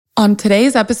On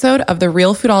today's episode of the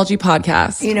Real Foodology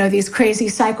podcast. You know, these crazy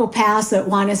psychopaths that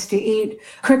want us to eat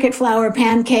cricket flour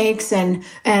pancakes and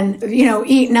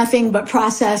eat nothing but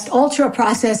processed, ultra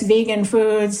processed vegan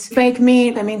foods, fake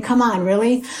meat. I mean, come on,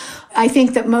 really? I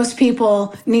think that most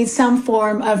people need some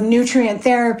form of nutrient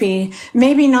therapy,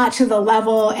 maybe not to the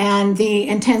level and the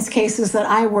intense cases that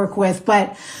I work with,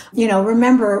 but,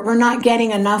 remember, we're not getting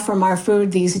enough from our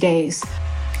food these days.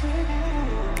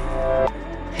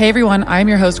 Hey everyone, I'm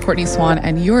your host, Courtney Swan,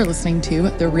 and you are listening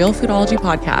to the Real Foodology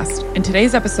podcast. In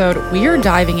today's episode, we are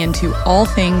diving into all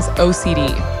things OCD.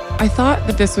 I thought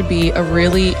that this would be a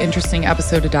really interesting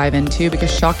episode to dive into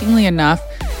because shockingly enough,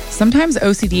 sometimes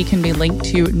OCD can be linked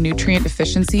to nutrient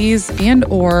deficiencies and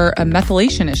or a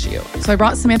methylation issue. So I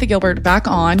brought Samantha Gilbert back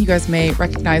on. You guys may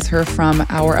recognize her from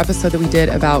our episode that we did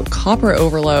about copper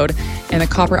overload and the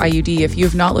copper IUD. If you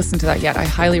have not listened to that yet, I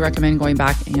highly recommend going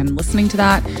back and listening to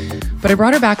that. But I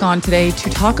brought her back on today to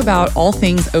talk about all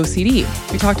things OCD.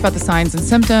 We talked about the signs and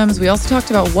symptoms. We also talked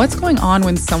about what's going on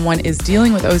when someone is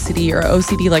dealing with OCD or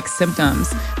OCD-like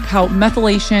symptoms, how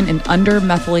methylation and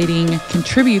under-methylating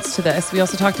contributes to this. We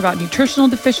also talked about nutritional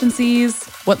deficiencies,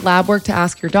 what lab work to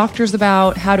ask your doctors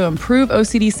about, how to improve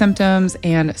OCD symptoms,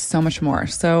 and so much more.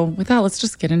 So with that, let's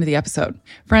just get into the episode.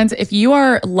 Friends, if you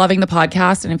are loving the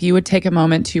podcast and if you would take a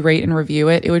moment to rate and review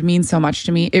it, it would mean so much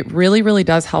to me. It really, really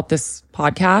does help this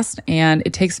podcast, and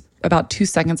it takes about 2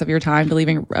 seconds of your time to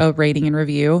leaving a rating and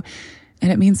review,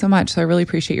 and it means so much. So I really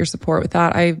appreciate your support with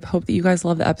that. I hope that you guys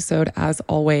love the episode as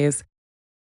always.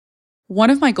 One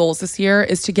of my goals this year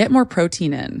is to get more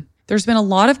protein in. There's been a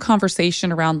lot of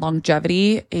conversation around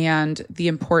longevity and the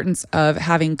importance of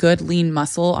having good lean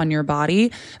muscle on your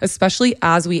body, especially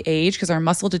as we age, because our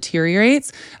muscle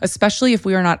deteriorates, especially if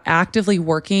we are not actively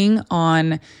working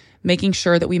on making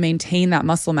sure that we maintain that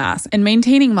muscle mass. And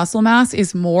maintaining muscle mass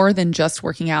is more than just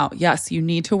working out. Yes, you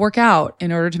need to work out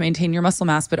in order to maintain your muscle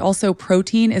mass, but also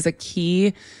protein is a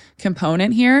key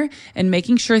component here, and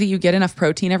making sure that you get enough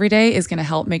protein every day is going to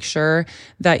help make sure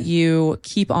that you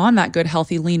keep on that good,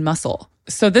 healthy, lean muscle.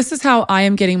 So this is how I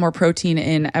am getting more protein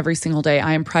in every single day.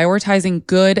 I am prioritizing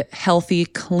good, healthy,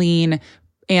 clean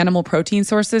animal protein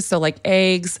sources. So like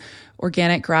eggs,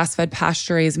 organic, grass-fed,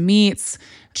 pasture-raised meats,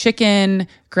 chicken,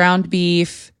 ground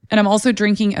beef, and I'm also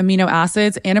drinking amino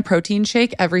acids and a protein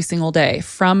shake every single day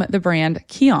from the brand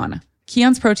Kion.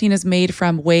 Kion's protein is made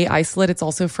from whey isolate. It's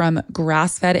also from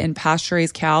grass-fed and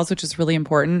pasture-raised cows, which is really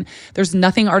important. There's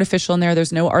nothing artificial in there.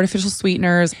 There's no artificial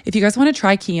sweeteners. If you guys want to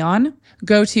try Kion,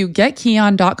 go to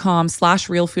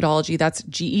getkion.com/realfoodology. That's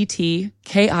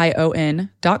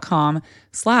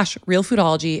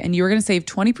GETKION.com/realfoodology. And you are going to save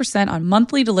 20% on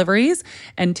monthly deliveries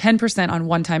and 10% on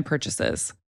one-time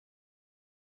purchases.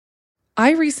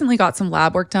 I recently got some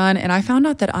lab work done and I found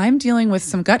out that I'm dealing with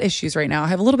some gut issues right now. I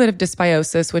have a little bit of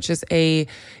dysbiosis, which is a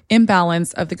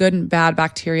imbalance of the good and bad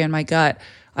bacteria in my gut.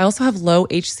 I also have low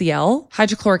HCl,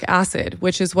 hydrochloric acid,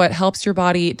 which is what helps your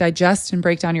body digest and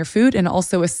break down your food and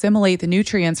also assimilate the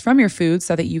nutrients from your food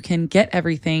so that you can get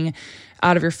everything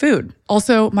out of your food.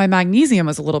 Also, my magnesium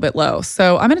was a little bit low.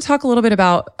 So I'm going to talk a little bit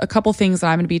about a couple things that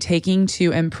I'm going to be taking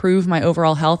to improve my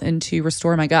overall health and to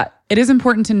restore my gut. It is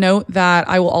important to note that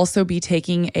I will also be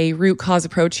taking a root cause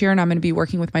approach here, and I'm going to be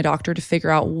working with my doctor to figure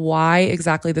out why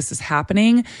exactly this is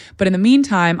happening. But in the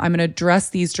meantime, I'm going to address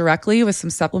these directly with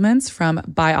some supplements from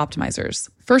Bioptimizers.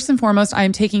 First and foremost, I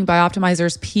am taking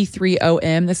Bioptimizers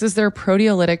P3OM. This is their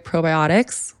proteolytic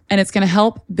probiotics, and it's going to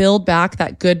help build back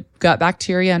that good gut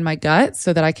bacteria in my gut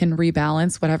so that I can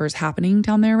rebalance whatever's happening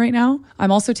down there right now.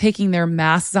 I'm also taking their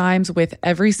Masszymes with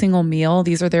every single meal.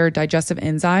 These are their digestive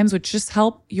enzymes, which just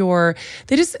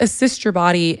they just assist your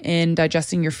body in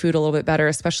digesting your food a little bit better,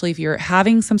 especially if you're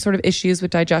having some sort of issues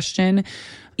with digestion.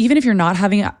 Even if you're not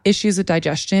having issues with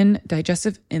digestion,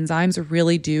 digestive enzymes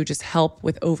really do just help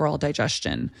with overall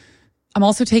digestion. I'm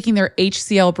also taking their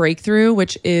HCl Breakthrough,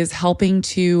 which is helping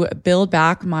to build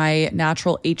back my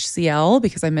natural HCl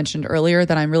because I mentioned earlier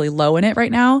that I'm really low in it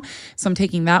right now. So I'm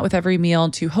taking that with every meal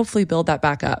to hopefully build that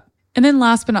back up. And then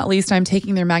last but not least, I'm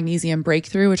taking their Magnesium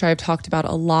Breakthrough, which I've talked about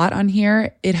a lot on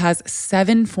here. It has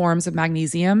 7 forms of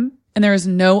magnesium. And there is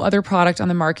no other product on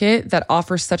the market that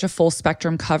offers such a full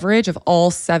spectrum coverage of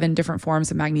all 7 different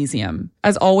forms of magnesium.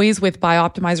 As always with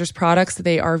Bioptimizers products,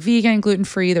 they are vegan,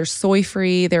 gluten-free, they're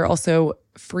soy-free, they're also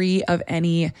free of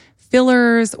any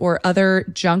fillers or other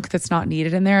junk that's not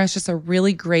needed in there. It's just a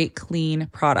really great, clean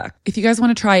product. If you guys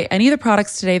want to try any of the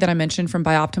products today that I mentioned from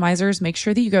Bioptimizers, make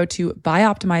sure that you go to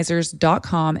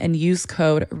bioptimizers.com and use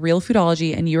code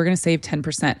REALFoodology and you're going to save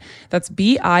 10%. That's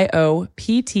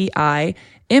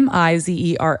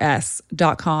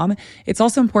BIOPTIMIZERS.com. It's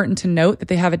also important to note that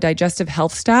they have a digestive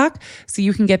health stack, so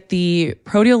you can get the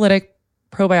proteolytic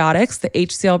probiotics, the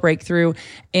HCl breakthrough,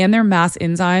 and their mass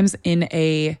enzymes in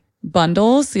a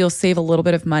bundle. So you'll save a little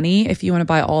bit of money if you want to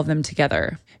buy all of them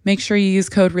together. Make sure you use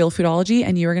code REALFoodology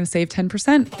and you are going to save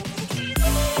 10%.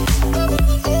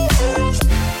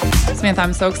 Samantha,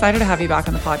 I'm so excited to have you back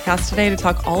on the podcast today to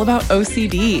talk all about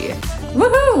OCD.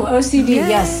 Woohoo! OCD.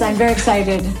 Yes, I'm very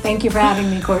excited. Thank you for having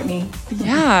me, Courtney.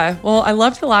 Yeah. Well, I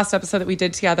loved the last episode that we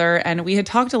did together, and we had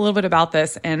talked a little bit about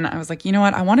this, and I was like, you know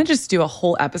what? I want to just do a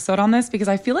whole episode on this because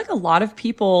I feel like a lot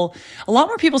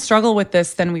more people struggle with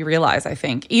this than we realize, I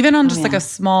think. Even on just like a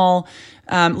small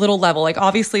little level. Like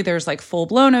obviously there's like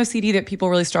full-blown OCD that people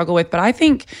really struggle with, but I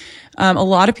think a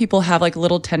lot of people have like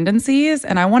little tendencies,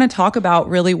 and I want to talk about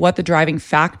really what the driving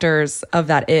factors of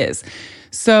that is.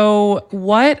 So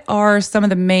what are some of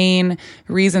the main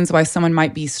reasons why someone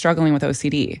might be struggling with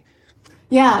OCD?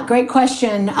 Yeah, great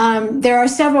question. There are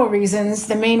several reasons.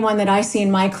 The main one that I see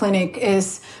in my clinic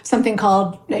is something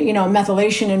called,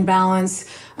 methylation imbalance,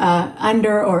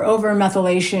 under or over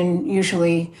methylation,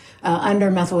 usually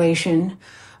under methylation.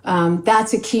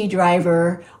 That's a key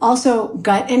driver. Also,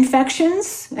 gut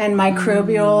infections and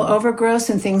microbial overgrowth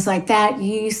and things like that,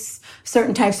 yeast,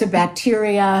 certain types of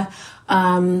bacteria,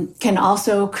 can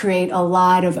also create a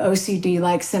lot of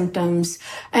OCD-like symptoms.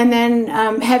 And then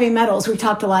heavy metals. We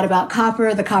talked a lot about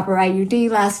copper, the copper IUD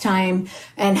last time,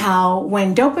 and how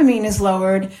when dopamine is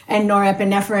lowered and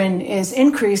norepinephrine is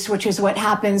increased, which is what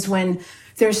happens when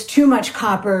there's too much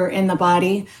copper in the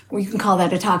body. We can call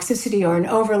that a toxicity or an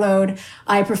overload.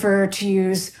 I prefer to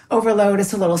use overload.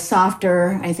 It's a little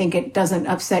softer. I think it doesn't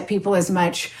upset people as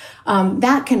much.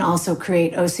 That can also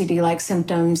create OCD-like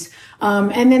symptoms.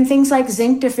 And then things like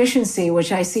zinc deficiency,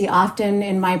 which I see often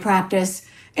in my practice,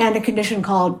 and a condition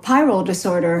called pyrrole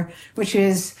disorder, which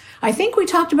is, I think we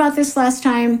talked about this last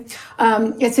time.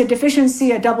 It's a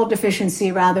double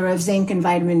deficiency rather, of zinc and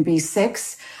vitamin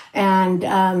B6. And,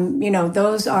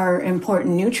 those are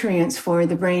important nutrients for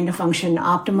the brain to function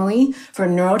optimally, for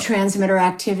neurotransmitter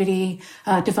activity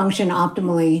to function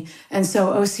optimally. And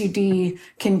so OCD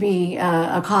can be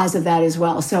a cause of that as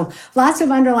well. So lots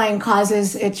of underlying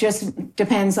causes. It just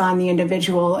depends on the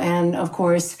individual. And of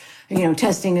course,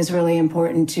 testing is really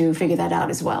important to figure that out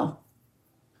as well.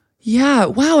 Yeah.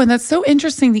 Wow. And that's so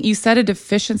interesting that you said a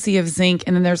deficiency of zinc.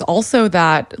 And then there's also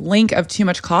that link of too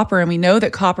much copper. And we know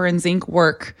that copper and zinc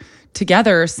work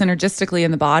together synergistically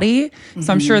in the body. Mm-hmm.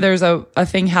 So I'm sure there's a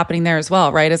thing happening there as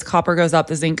well, right? As copper goes up,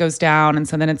 the zinc goes down. And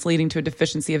so then it's leading to a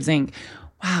deficiency of zinc.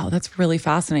 Wow, that's really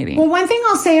fascinating. Well, one thing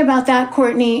I'll say about that,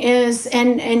 Courtney, is,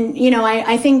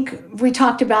 I think we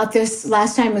talked about this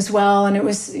last time as well, and it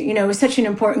was such an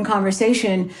important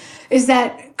conversation, is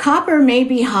that copper may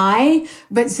be high,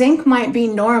 but zinc might be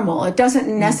normal. It doesn't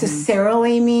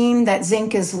necessarily mean that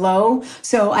zinc is low.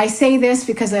 So I say this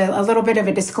because a little bit of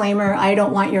a disclaimer, I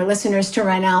don't want your listeners to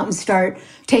run out and start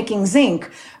taking zinc,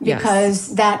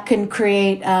 because that can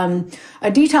create a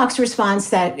detox response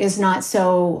that is not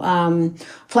so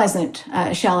pleasant,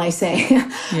 shall I say.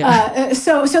 Yeah.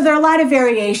 So there are a lot of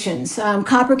variations.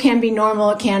 Copper can be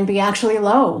normal. It can be actually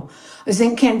low.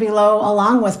 Zinc can be low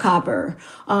along with copper.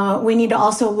 We need to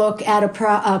also look at a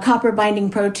copper binding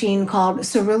protein called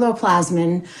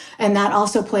ceruloplasmin, and that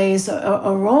also plays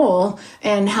a role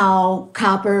in how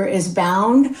copper is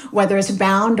bound, whether it's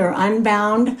bound or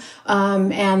unbound,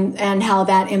 and how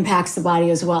that impacts the body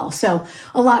as well. So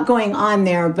a lot going on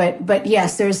there, but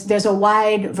yes, there's a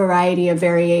wide variety of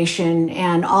variation,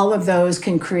 and all of those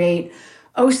can create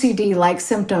OCD-like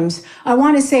symptoms. I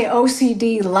want to say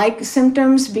OCD-like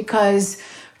symptoms because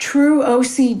true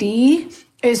OCD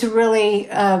is really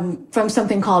from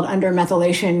something called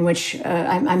undermethylation, which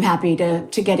I'm happy to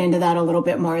get into that a little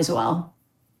bit more as well.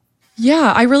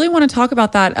 Yeah, I really want to talk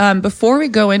about that. Before we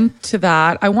go into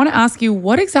that, I want to ask you,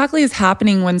 what exactly is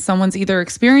happening when someone's either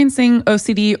experiencing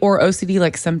OCD or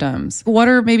OCD-like symptoms? What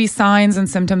are maybe signs and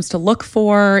symptoms to look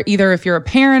for, either if you're a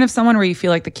parent of someone where you feel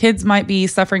like the kids might be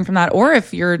suffering from that, or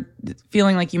if you're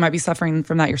feeling like you might be suffering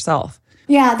from that yourself?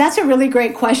 Yeah, that's a really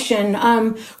great question.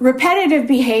 Repetitive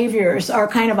behaviors are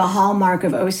kind of a hallmark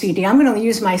of OCD. I'm going to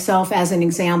use myself as an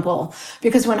example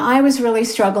because when I was really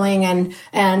struggling and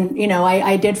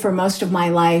I did for most of my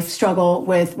life struggle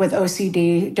with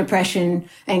OCD, depression,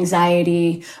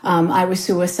 anxiety. I was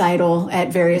suicidal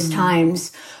at various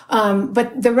times.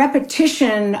 But the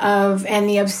repetition of and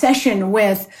the obsession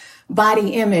with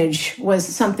body image was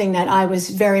something that I was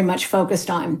very much focused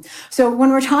on. So when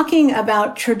we're talking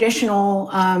about traditional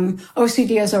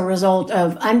OCD as a result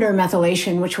of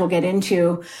undermethylation, which we'll get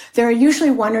into, there are usually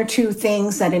one or two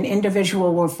things that an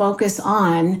individual will focus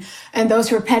on, and those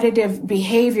repetitive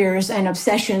behaviors and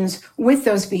obsessions with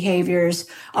those behaviors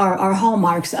are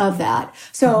hallmarks of that.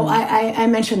 So I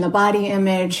mentioned the body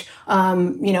image.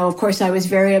 Of course, I was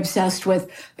very obsessed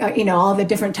with, all the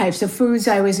different types of foods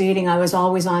I was eating. I was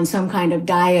always on some kind of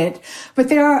diet. But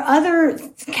there are other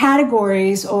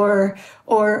categories or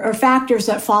factors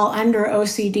that fall under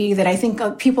OCD that I think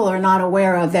people are not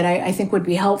aware of that I think would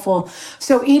be helpful.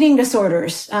 So eating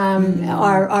disorders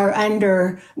are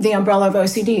under the umbrella of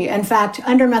OCD. In fact,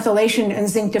 undermethylation and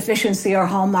zinc deficiency are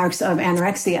hallmarks of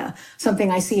anorexia,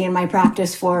 something I see in my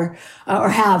practice for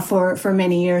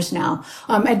many years now.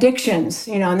 Addictions,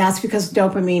 and that's because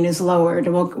dopamine is lowered.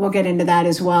 We'll get into that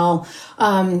as well.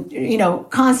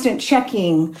 Constant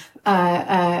checking,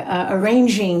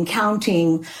 arranging,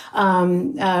 counting,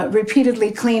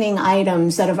 repeatedly cleaning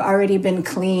items that have already been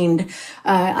cleaned.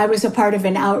 I was a part of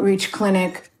an outreach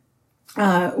clinic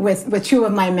with two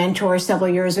of my mentors several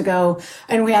years ago,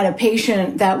 and we had a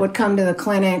patient that would come to the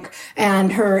clinic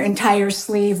and her entire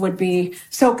sleeve would be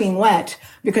soaking wet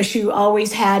because she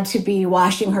always had to be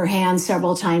washing her hands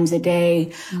several times a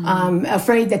day,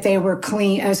 afraid that they were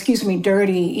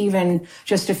dirty even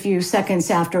just a few seconds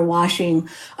after washing.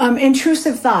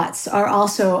 Intrusive thoughts are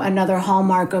also another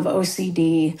hallmark of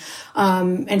OCD.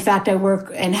 In fact, I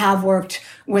work and have worked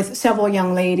with several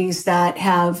young ladies that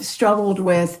have struggled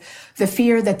with the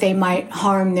fear that they might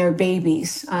harm their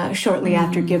babies shortly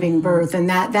after giving birth. And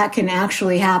that can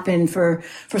actually happen for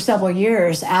several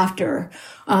years after.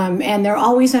 And they're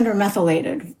always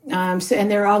undermethylated.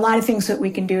 And there are a lot of things that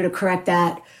we can do to correct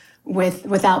that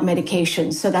without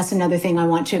medications. So that's another thing I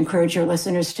want to encourage your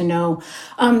listeners to know.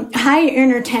 High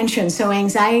inner tension. So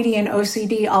anxiety and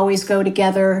OCD always go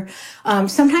together.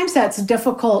 Sometimes that's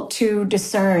difficult to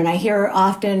discern. I hear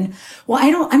often,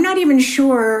 I'm not even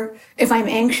sure if I'm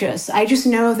anxious. I just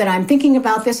know that I'm thinking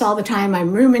about this all the time.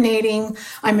 I'm ruminating.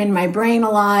 I'm in my brain a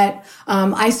lot.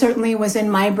 I certainly was in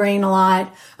my brain a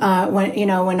lot,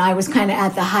 when I was kind of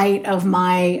at the height of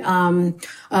my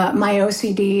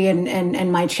OCD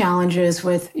and my challenges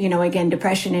with, again,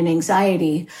 depression and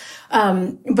anxiety.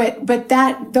 But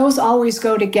those always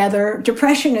go together.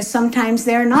 Depression is sometimes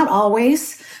there, not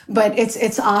always, but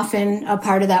it's often a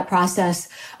part of that process.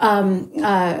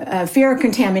 Fear of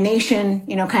contamination,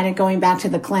 kind of going back to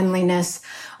the cleanliness.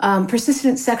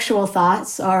 Persistent sexual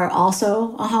thoughts are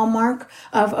also a hallmark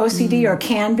of OCD, or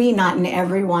can be, not in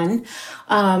everyone.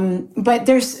 But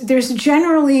there's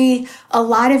generally a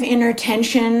lot of inner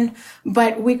tension,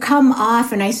 but we come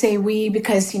off, and I say we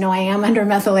because, I am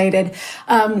undermethylated.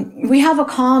 We have a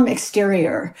calm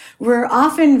exterior. We're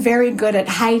often very good at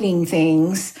hiding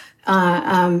things,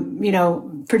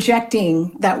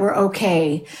 projecting that we're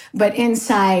okay, but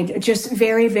inside just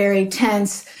very, very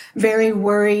tense, very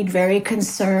worried, very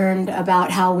concerned about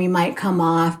how we might come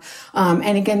off.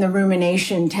 And again, the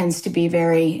rumination tends to be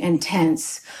very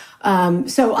intense.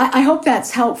 So I hope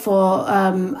that's helpful.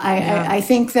 I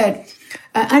think that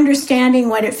understanding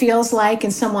what it feels like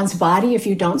in someone's body if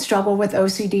you don't struggle with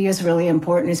OCD is really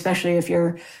important, especially if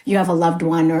you have a loved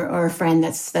one or a friend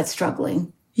that's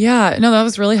struggling. Yeah, no, that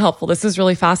was really helpful. This is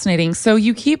really fascinating. So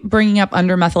you keep bringing up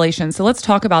undermethylation. So let's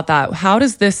talk about that. How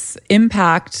does this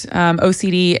impact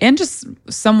OCD and just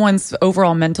someone's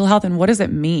overall mental health, and what does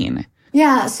it mean?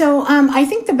 Yeah, so I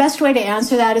think the best way to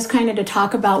answer that is kind of to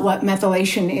talk about what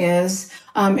methylation is.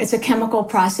 It's a chemical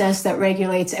process that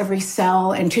regulates every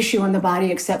cell and tissue in the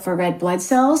body except for red blood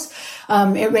cells.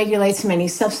 It regulates many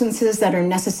substances that are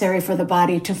necessary for the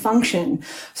body to function.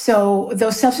 So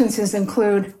those substances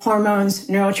include hormones,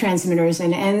 neurotransmitters,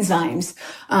 and enzymes.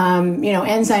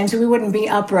 Enzymes, we wouldn't be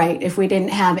upright if we didn't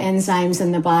have enzymes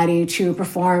in the body to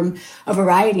perform a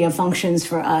variety of functions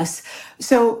for us.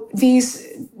 So these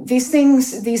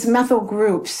things, these methyl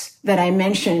groups that I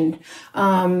mentioned,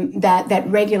 that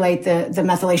regulate the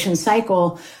methylation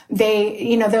cycle,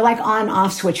 they're like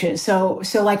on-off switches. So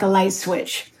like a light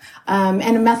switch.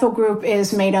 And a methyl group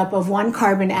is made up of one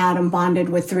carbon atom bonded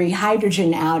with 3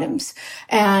 hydrogen atoms.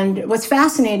 And what's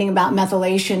fascinating about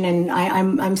methylation, and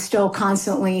I'm still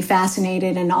constantly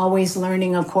fascinated and always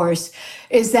learning, of course,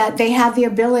 is that they have the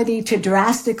ability to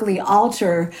drastically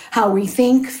alter how we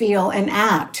think, feel, and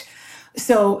act.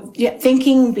 So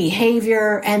thinking,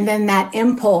 behavior, and then that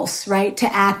impulse, right,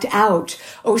 to act out.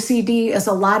 OCD is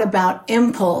a lot about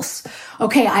impulse.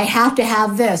 Okay, I have to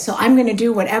have this, so I'm going to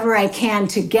do whatever I can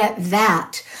to get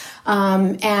that.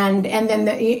 And then,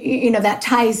 that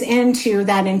ties into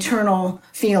that internal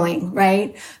feeling,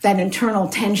 right? That internal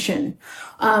tension.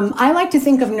 I like to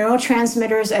think of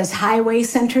neurotransmitters as highway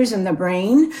centers in the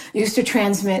brain used to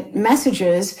transmit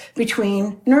messages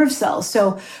between nerve cells.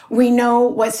 So we know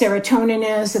what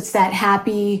serotonin is. It's that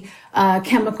happy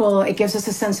chemical. It gives us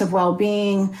a sense of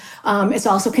well-being. It's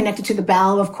also connected to the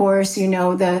bowel, of course.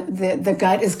 The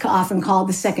gut is often called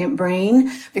the second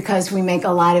brain because we make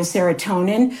a lot of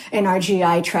serotonin in our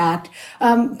GI tract.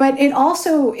 But it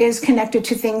also is connected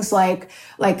to things like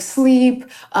sleep,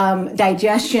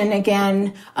 digestion,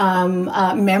 again,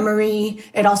 memory.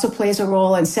 It also plays a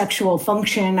role in sexual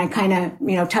function. I kind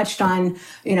of, touched on,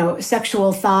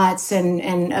 sexual thoughts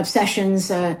and obsessions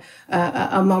a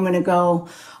moment ago.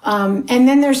 And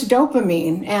then there's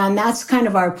dopamine, and that's kind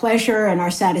of our pleasure and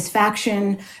our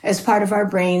satisfaction as part of our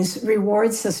brain's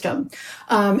reward system.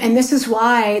 And this is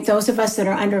why those of us that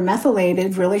are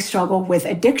undermethylated really struggle with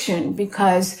addiction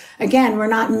because, again, we're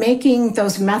not making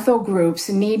those methyl groups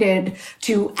needed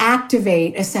to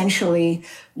activate essentially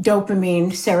dopamine,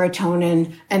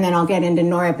 serotonin, and then I'll get into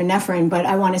norepinephrine. But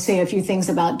I want to say a few things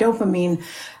about dopamine.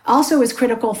 Also is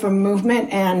critical for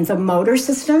movement and the motor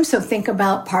system. So think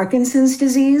about Parkinson's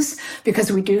disease,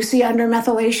 because we do see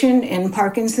undermethylation in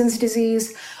Parkinson's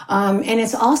disease. And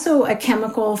it's also a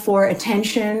chemical for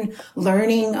attention,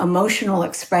 learning, emotional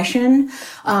expression,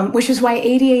 which is why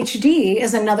ADHD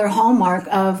is another hallmark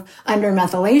of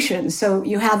undermethylation. So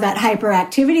you have that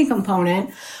hyperactivity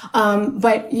component,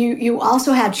 but you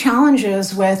also have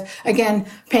challenges with, again,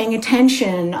 paying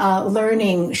attention,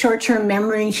 learning, short-term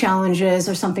memory challenges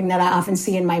are something that I often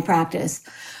see in my practice.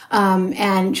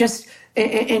 And just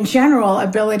in general,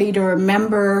 ability to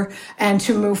remember and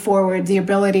to move forward, the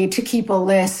ability to keep a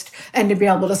list and to be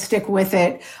able to stick with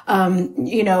it.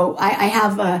 I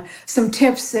have some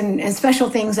tips and special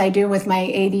things I do with my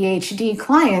ADHD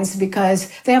clients because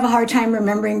they have a hard time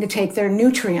remembering to take their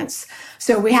nutrients.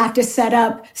 So we have to set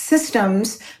up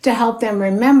systems to help them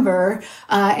remember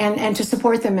and to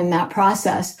support them in that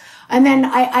process. And then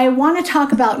I want to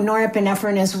talk about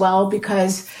norepinephrine as well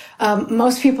because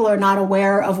most people are not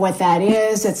aware of what that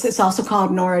is. It's also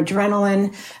called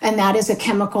noradrenaline, and that is a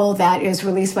chemical that is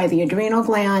released by the adrenal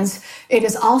glands. It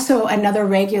is also another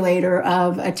regulator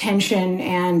of attention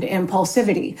and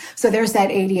impulsivity. So there's that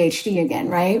ADHD again,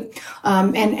 right?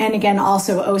 And again,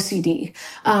 also OCD.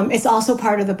 It's also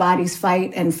part of the body's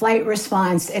fight and flight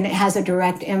response, and it has a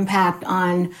direct impact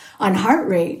on heart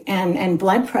rate and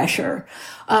blood pressure.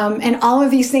 And all of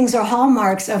these things are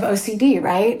hallmarks of OCD,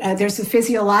 right? There's a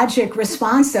physiologic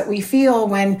response that we feel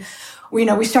when,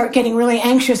 we start getting really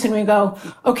anxious and we go,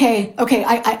 okay,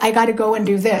 I got to go and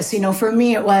do this. For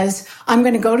me, it was, I'm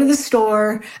going to go to the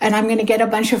store and I'm going to get a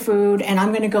bunch of food and I'm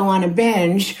going to go on a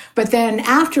binge. But then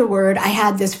afterward, I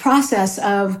had this process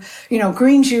of,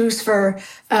 green juice for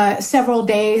several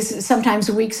days,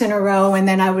 sometimes weeks in a row. And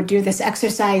then I would do this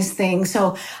exercise thing.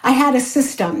 So I had a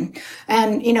system.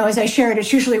 And, as I shared,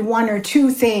 it's usually one or two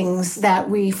things that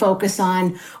we focus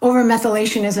on.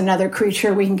 Overmethylation is another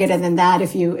creature. We can get into that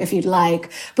if you'd like.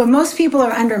 But most people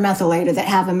are undermethylated that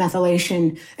have a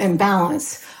methylation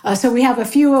imbalance. So we have a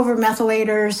few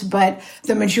overmethylators, but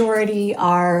the majority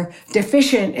are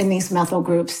deficient in these methyl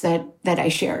groups that I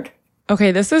shared.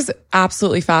 Okay, this is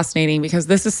absolutely fascinating because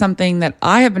this is something that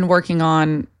I have been working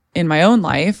on in my own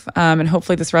life, and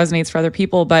hopefully this resonates for other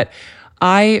people. But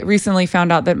I recently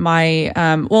found out that my,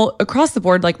 across the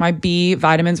board, like my B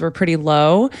vitamins were pretty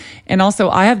low. And also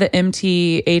I have the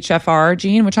MTHFR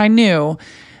gene, which I knew.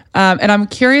 And I'm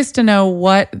curious to know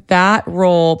what that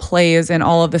role plays in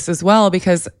all of this as well,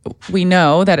 because we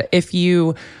know that if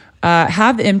you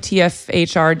have the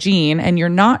MTHFR gene and you're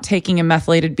not taking a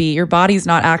methylated B, your body's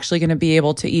not actually going to be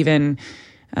able to even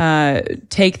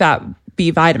take that B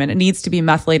vitamin. It needs to be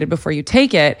methylated before you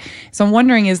take it. So I'm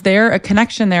wondering, is there a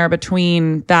connection there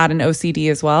between that and OCD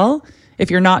as well,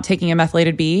 if you're not taking a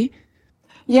methylated B?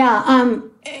 Yeah,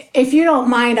 if you don't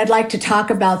mind, I'd like to talk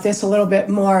about this a little bit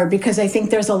more because I think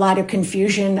there's a lot of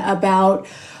confusion about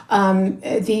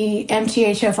the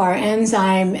MTHFR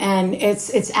enzyme and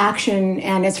its action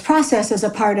and its process as a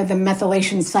part of the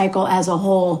methylation cycle as a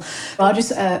whole. I'll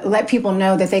just let people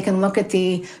know that they can look at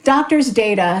the doctor's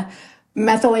data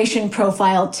methylation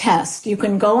profile test. You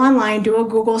can go online, do a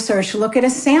Google search, look at a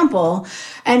sample,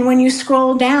 and when you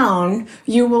scroll down,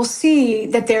 you will see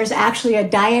that there's actually a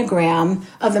diagram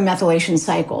of the methylation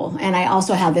cycle. And I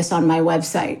also have this on my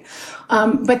website.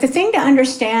 But the thing to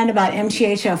understand about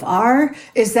MTHFR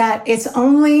is that it's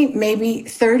only maybe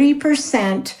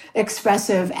 30%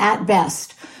 expressive at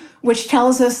best, which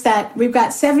tells us that we've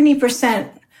got 70%,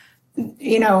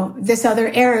 this other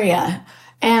area.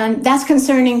 And that's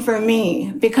concerning for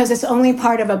me because it's only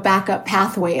part of a backup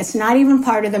pathway. It's not even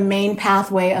part of the main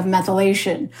pathway of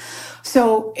methylation.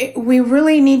 So we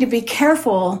really need to be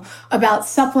careful about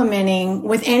supplementing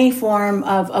with any form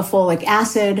of folic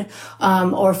acid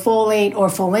or folate or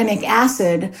folinic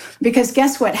acid, because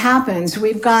guess what happens?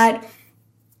 We've got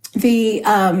our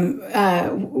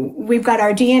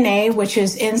DNA, which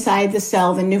is inside the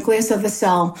cell, the nucleus of the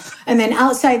cell, and then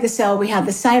outside the cell, we have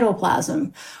the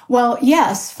cytoplasm. Well,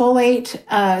 yes, folate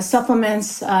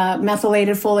supplements,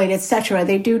 methylated folate, etc.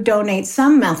 They do donate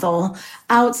some methyl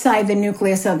outside the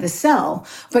nucleus of the cell.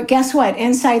 But guess what?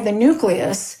 Inside the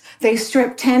nucleus, they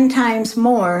strip 10 times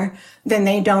more than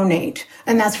they donate.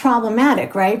 And that's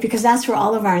problematic, right? Because that's where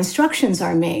all of our instructions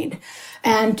are made.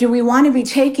 And do we want to be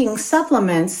taking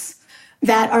supplements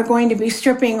that are going to be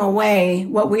stripping away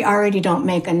what we already don't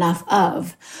make enough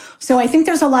of? So I think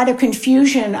there's a lot of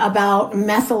confusion about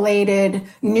methylated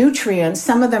nutrients.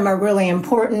 Some of them are really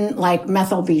important, like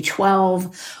methyl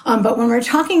B12. But when we're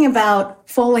talking about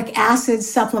folic acid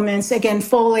supplements, again,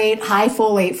 folate, high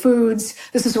folate foods,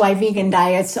 this is why vegan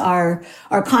diets are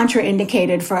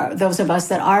contraindicated for those of us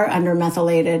that are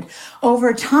undermethylated.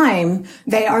 Over time,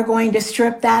 they are going to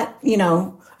strip that,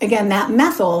 again, that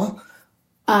methyl,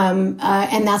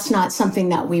 and that's not something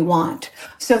that we want.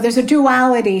 So there's a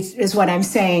duality, is what I'm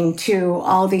saying, to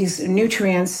all these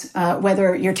nutrients,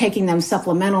 whether you're taking them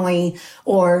supplementally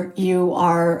or you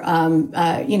are,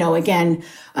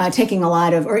 taking a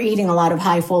lot of or eating a lot of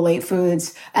high folate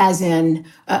foods, as in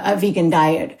a vegan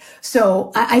diet.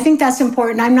 So I think that's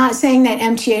important. I'm not saying that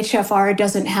MTHFR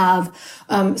doesn't have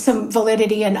some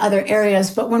validity in other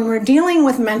areas, but when we're dealing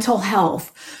with mental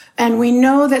health, and we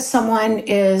know that someone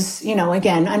is,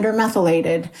 again,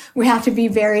 undermethylated, we have to be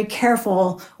very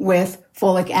careful with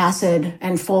folic acid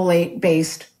and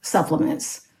folate-based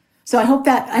supplements. So I hope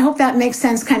that makes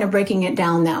sense, kind of breaking it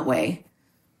down that way.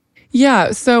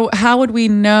 Yeah. So how would we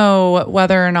know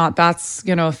whether or not that's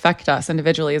going to affect us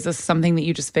individually? Is this something that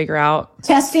you just figure out?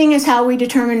 Testing is how we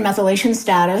determine methylation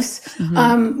status.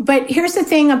 Mm-hmm. But here's the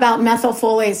thing about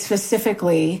methylfolate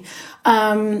specifically.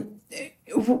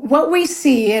 What we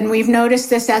see, and we've noticed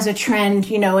this as a trend,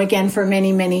 again, for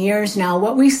many, many years now,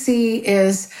 what we see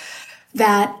is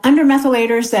that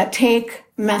undermethylators that take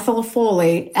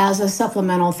methylfolate as a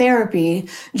supplemental therapy,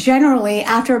 generally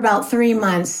after about 3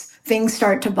 months, things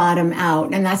start to bottom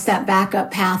out. And that's that backup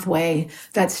pathway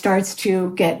that starts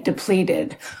to get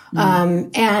depleted.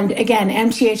 And again,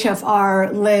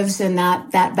 MTHFR lives in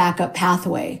that backup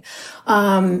pathway.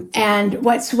 And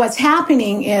what's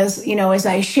happening is, as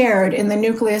I shared, in the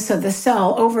nucleus of the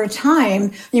cell, over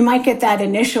time, you might get that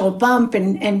initial bump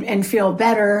and feel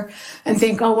better and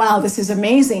think, oh, wow, this is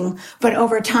amazing. But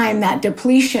over time, that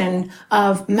depletion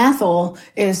of methyl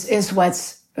is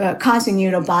what's causing you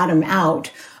to bottom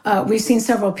out. We've seen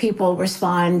several people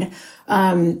respond,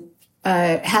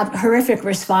 have horrific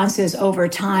responses over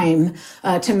time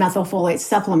to methylfolate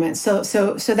supplements.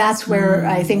 So that's where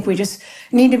I think we just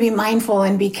need to be mindful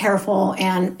and be careful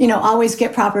and, always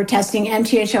get proper testing.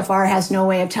 MTHFR has no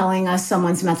way of telling us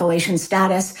someone's methylation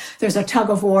status. There's a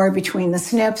tug of war between the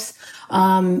SNPs,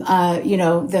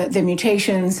 the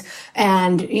mutations,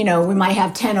 and, we might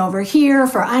have 10 over here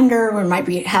for under, we might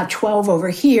have 12 over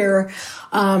here.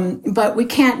 But we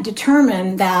can't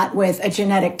determine that with a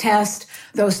genetic test.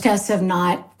 Those tests have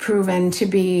not proven to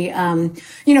be,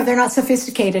 they're not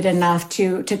sophisticated enough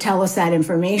to tell us that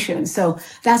information. So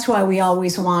that's why we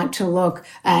always want to look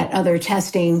at other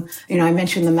testing. I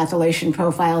mentioned the methylation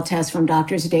profile test from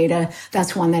doctor's data.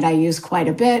 That's one that I use quite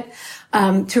a bit,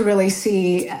 to really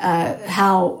see,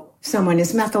 how someone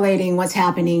is methylating, what's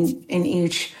happening in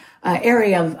each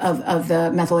area of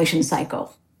the methylation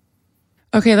cycle.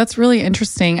 Okay, that's really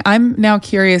interesting. I'm now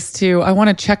curious I want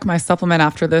to check my supplement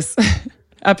after this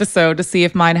episode to see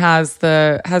if mine has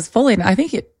folate. I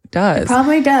think it does. It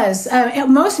probably does.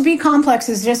 Most B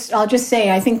complexes, I'll just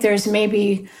say, I think there's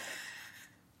maybe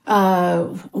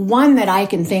One that I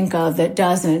can think of that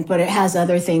doesn't, but it has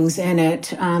other things in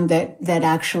it that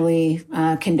actually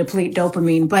can deplete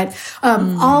dopamine. But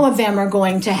all of them are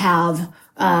going to have,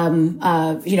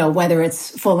 whether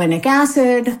it's folinic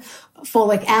acid,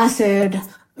 folic acid,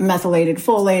 methylated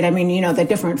folate. I mean, the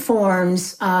different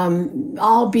forms,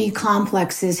 all B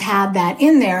complexes have that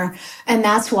in there. And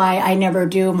that's why I never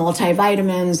do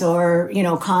multivitamins or,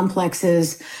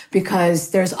 complexes, because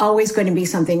there's always going to be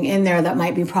something in there that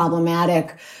might be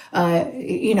problematic,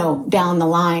 down the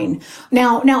line.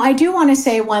 Now I do want to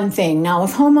say one thing. Now,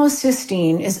 if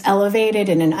homocysteine is elevated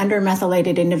in an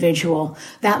undermethylated individual,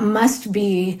 that must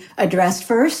be addressed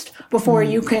first before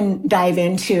you can dive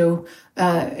into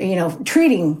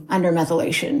treating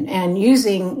undermethylation and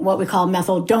using what we call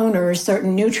methyl donors,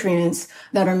 certain nutrients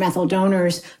that are methyl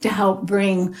donors to help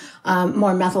bring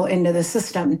more methyl into the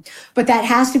system. But that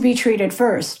has to be treated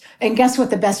first. And guess what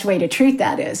the best way to treat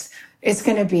that is? It's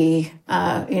going to be,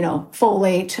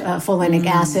 folate, folinic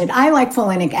acid. I like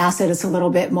folinic acid. It's a little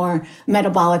bit more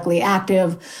metabolically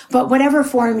active. But whatever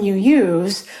form you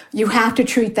use, you have to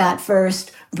treat that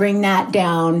first, bring that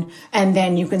down, and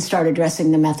then you can start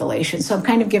addressing the methylation. So I'm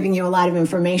kind of giving you a lot of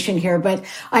information here, but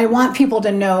I want people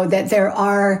to know that there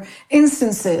are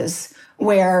instances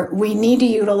where we need to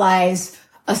utilize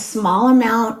a small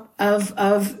amount of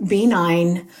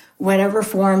B9, whatever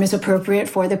form is appropriate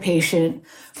for the patient,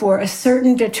 for a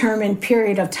certain determined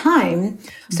period of time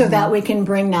so that we can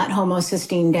bring that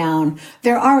homocysteine down.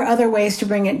 There are other ways to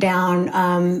bring it down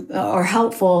or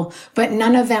helpful, but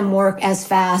none of them work as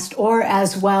fast or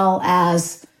as well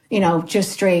as,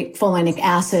 just straight folinic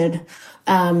acid.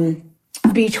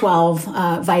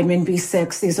 B12, vitamin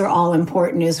B6, these are all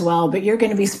important as well, but you're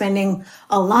going to be spending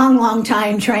a long, long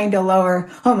time trying to lower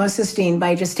homocysteine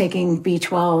by just taking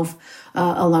B12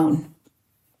 alone.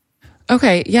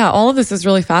 Okay. Yeah. All of this is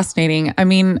really fascinating. I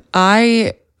mean,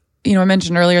 I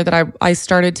mentioned earlier that I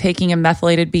started taking a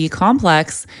methylated B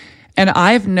complex, and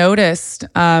I've noticed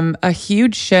a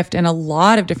huge shift in a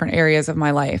lot of different areas of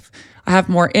my life. I have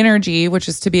more energy, which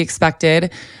is to be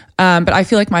expected. But I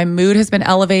feel like my mood has been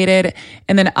elevated.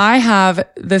 And then I have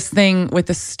this thing with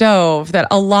the stove that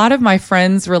a lot of my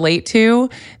friends relate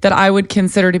to that I would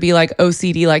consider to be like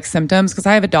OCD-like symptoms, because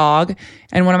I have a dog.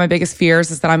 And one of my biggest fears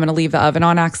is that I'm going to leave the oven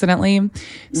on accidentally.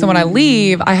 So when I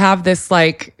leave, I have this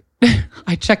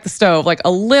I check the stove like a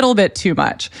little bit too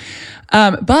much.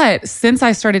 But since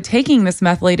I started taking this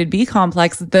methylated B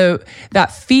complex,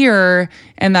 that fear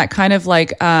and that kind of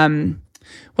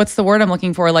what's the word I'm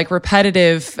looking for? Like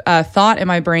repetitive thought in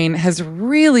my brain has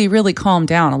really, really calmed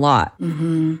down a lot.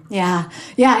 Mm-hmm. Yeah.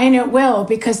 Yeah. And it will,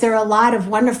 because there are a lot of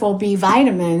wonderful B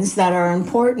vitamins that are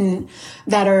important,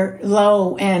 that are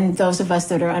low in those of us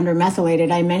that are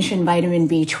undermethylated. I mentioned vitamin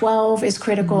B12 is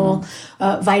critical,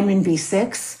 vitamin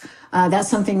B6. That's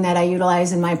something that I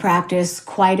utilize in my practice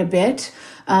quite a bit.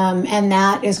 And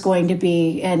that is going to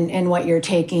be in what you're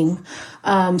taking.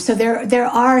 So there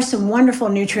are some wonderful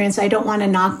nutrients. I don't want to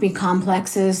knock B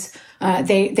complexes.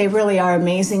 They really are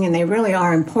amazing, and they really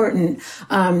are important.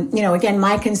 Again,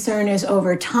 my concern is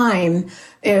over time,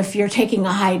 if you're taking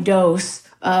a high dose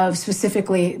of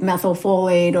specifically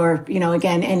methylfolate or,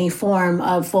 again, any form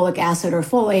of folic acid or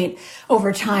folate,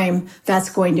 over time, that's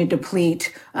going to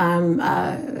deplete,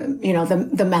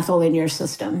 the methyl in your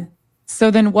system. So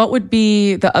then what would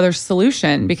be the other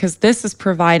solution? Because this is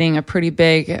providing a pretty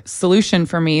big solution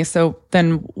for me. So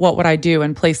then what would I do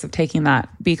in place of taking that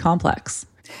B complex?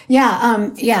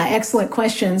 Yeah, excellent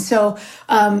question. So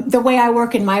the way I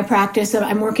work in my practice,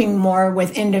 I'm working more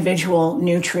with individual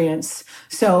nutrients.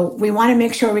 So we want to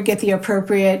make sure we get the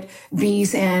appropriate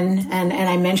Bs in, and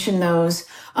I mentioned those,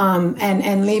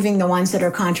 and leaving the ones that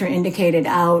are contraindicated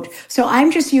out. So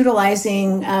I'm just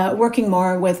utilizing, working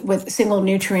more with single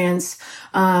nutrients,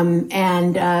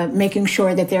 and making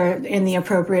sure that they're in the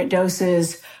appropriate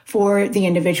doses for the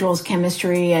individual's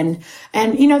chemistry. And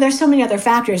there's so many other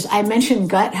factors. I mentioned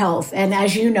gut health. And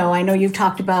as you know, I know you've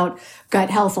talked about gut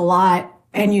health a lot,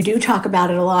 and you do talk about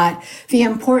it a lot. The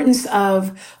importance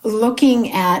of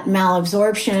looking at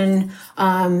malabsorption,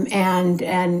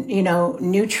 and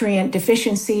nutrient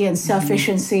deficiency and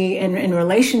sufficiency in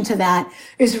relation to that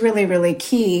is really, really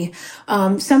key.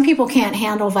 Some people can't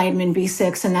handle vitamin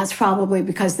B6, and that's probably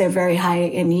because they're very high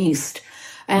in yeast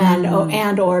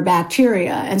and or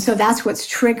bacteria. And so that's what's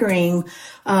triggering,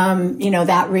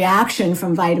 that reaction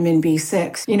from vitamin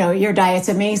B6. Your diet's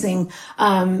amazing.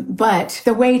 But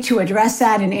the way to address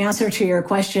that and answer to your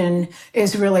question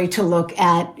is really to look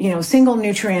at, single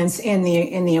nutrients in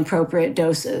the appropriate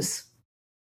doses.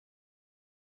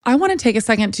 I want to take a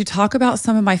second to talk about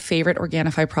some of my favorite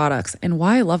Organifi products and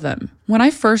why I love them. When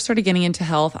I first started getting into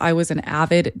health, I was an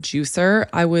avid juicer.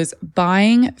 I was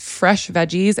buying fresh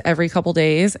veggies every couple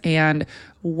days and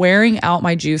wearing out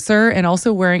my juicer and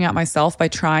also wearing out myself by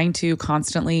trying to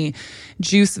constantly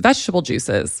juice vegetable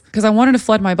juices because I wanted to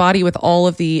flood my body with all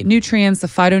of the nutrients, the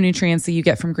phytonutrients that you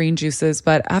get from green juices.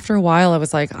 But after a while, I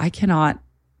was like, I cannot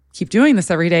keep doing this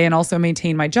every day and also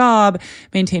maintain my job,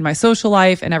 maintain my social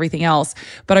life and everything else.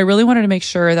 But I really wanted to make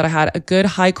sure that I had a good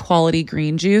high quality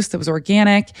green juice that was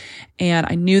organic and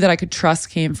I knew that I could trust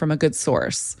came from a good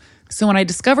source. So when I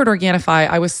discovered Organifi,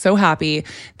 I was so happy.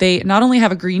 They not only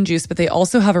have a green juice, but they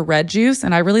also have a red juice.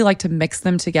 And I really like to mix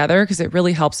them together because it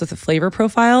really helps with the flavor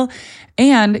profile.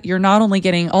 And you're not only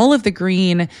getting all of the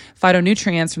green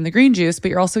phytonutrients from the green juice,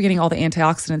 but you're also getting all the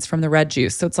antioxidants from the red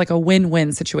juice. So it's like a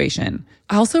win-win situation.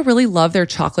 I also really love their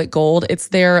chocolate gold. It's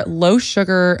their low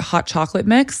sugar hot chocolate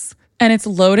mix. And it's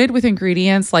loaded with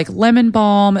ingredients like lemon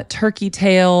balm, turkey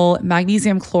tail,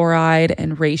 magnesium chloride,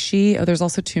 and reishi. Oh, there's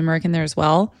also turmeric in there as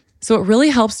well. So it really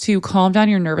helps to calm down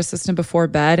your nervous system before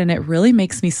bed, and it really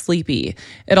makes me sleepy.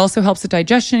 It also helps with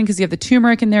digestion because you have the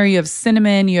turmeric in there, you have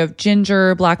cinnamon, you have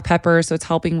ginger, black pepper, so it's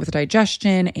helping with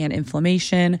digestion and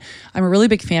inflammation. I'm a really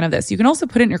big fan of this. You can also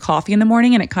put it in your coffee in the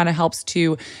morning, and it kind of helps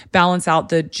to balance out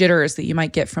the jitters that you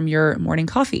might get from your morning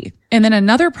coffee. And then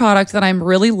another product that I'm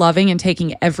really loving and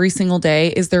taking every single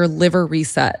day is their liver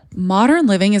reset. Modern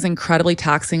living is incredibly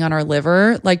taxing on our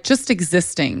liver. Like just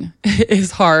existing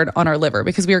is hard on our liver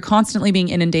because we are constantly being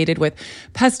inundated with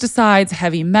pesticides,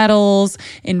 heavy metals,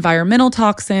 environmental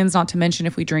toxins, not to mention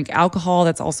if we drink alcohol,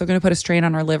 that's also going to put a strain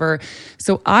on our liver.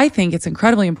 So I think it's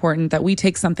incredibly important that we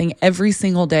take something every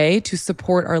single day to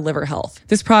support our liver health.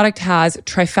 This product has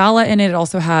triphala in it. It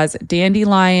also has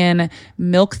dandelion,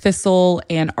 milk thistle,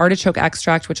 and artichoke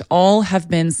extract, which all have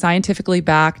been scientifically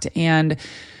backed and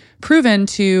proven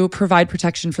to provide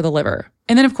protection for the liver.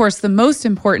 And then, of course, the most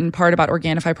important part about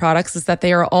Organifi products is that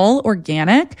they are all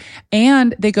organic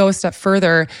and they go a step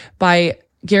further by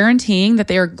guaranteeing that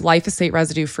they are glyphosate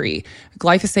residue free.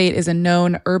 Glyphosate is a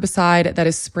known herbicide that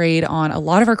is sprayed on a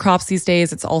lot of our crops these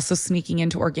days. It's also sneaking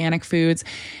into organic foods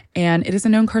and it is a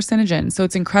known carcinogen. So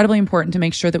it's incredibly important to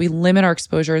make sure that we limit our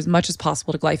exposure as much as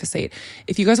possible to glyphosate.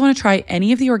 If you guys want to try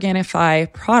any of the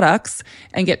Organifi products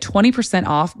and get 20%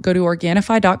 off, go to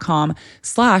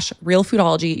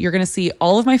Organifi.com/realfoodology. You're going to see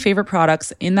all of my favorite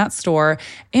products in that store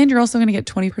and you're also going to get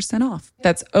 20% off.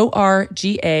 That's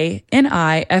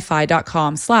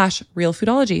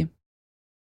Organifi.com/realfoodology.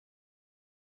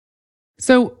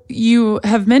 So you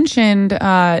have mentioned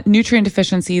nutrient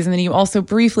deficiencies, and then you also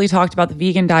briefly talked about the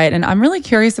vegan diet. And I'm really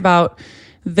curious about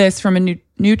this from a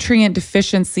nutrient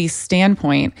deficiency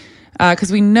standpoint,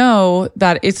 because we know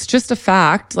that it's just a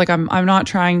fact. Like I'm not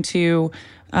trying to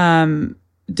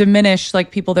diminish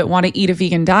like people that want to eat a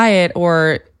vegan diet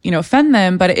or offend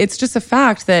them, but it's just a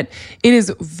fact that it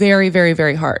is very, very,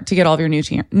 very hard to get all of your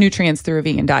nutrients through a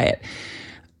vegan diet.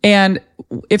 And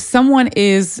if someone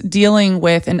is dealing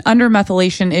with an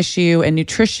undermethylation issue and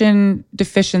nutrition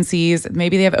deficiencies,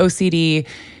 maybe they have OCD,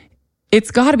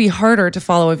 it's got to be harder to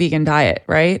follow a vegan diet,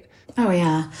 right? Oh,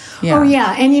 yeah. Oh,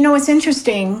 yeah. And it's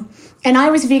interesting. And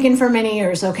I was vegan for many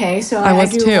years, okay? So I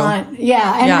was too. I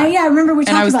remember we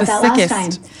talked about that last time.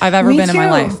 I've ever been in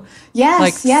my life.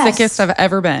 Yes, sickest I've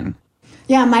ever been.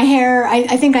 Yeah, my hair,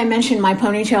 I think I mentioned my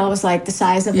ponytail was like the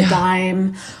size of a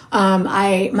dime.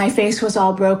 My face was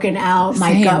all broken out.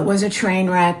 My gut was a train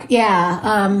wreck.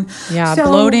 Yeah. So,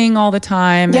 bloating all the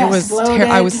time. Yes, it was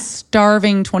I was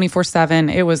starving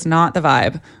 24/7. It was not the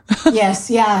vibe. Yes.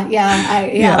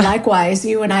 Yeah. Likewise,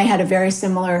 you and I had a very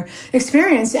similar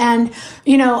experience. And,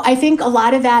 I think a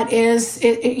lot of that is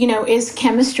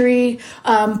chemistry.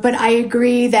 But I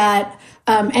agree that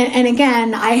and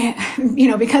again,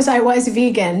 because I was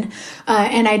vegan,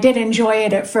 and I did enjoy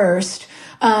it at first,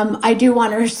 I do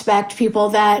want to respect people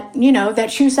that, that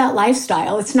choose that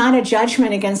lifestyle. It's not a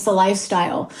judgment against the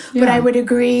lifestyle, but I would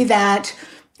agree that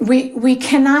we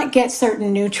cannot get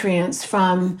certain nutrients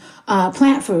from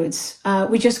plant foods.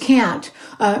 We just can't.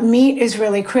 Meat is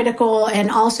really critical.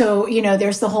 And also,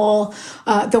 there's the whole,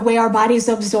 the way our bodies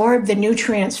absorb the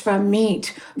nutrients from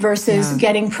meat versus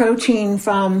getting protein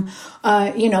from,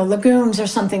 legumes or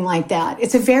something like that.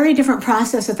 It's a very different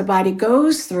process that the body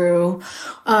goes through.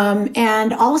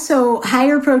 And also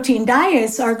higher protein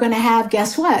diets are going to have,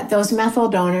 guess what? Those methyl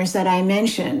donors that I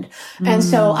mentioned. And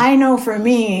so I know for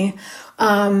me,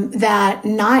 that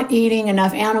not eating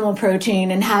enough animal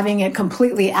protein and having it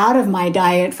completely out of my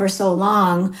diet for so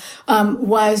long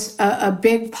was a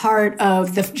big part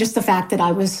of just the fact that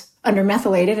I was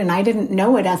undermethylated, and I didn't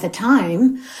know it at the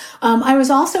time. I was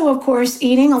also, of course,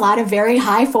 eating a lot of very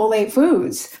high folate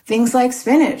foods, things like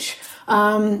spinach.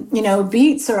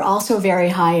 Beets are also very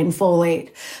high in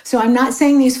folate. So I'm not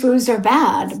saying these foods are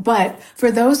bad, but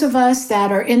for those of us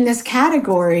that are in this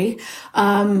category,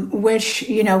 which,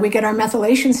 we get our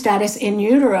methylation status in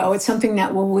utero, it's something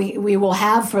that we will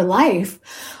have for life.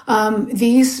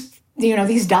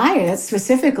 These diets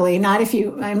specifically,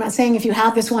 I'm not saying if you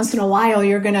have this once in a while,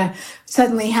 you're going to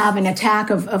suddenly have an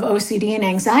attack of OCD and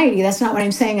anxiety. That's not what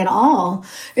I'm saying at all.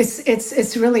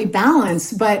 It's really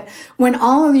balanced. But when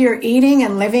all of your eating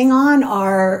and living on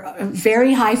are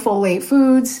very high folate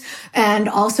foods, and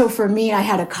also for me, I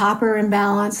had a copper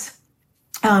imbalance.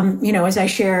 As I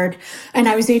shared, and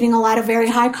I was eating a lot of very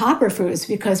high copper foods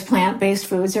because plant-based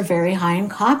foods are very high in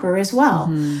copper as well.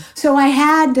 Mm-hmm. So I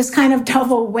had this kind of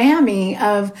double whammy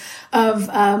of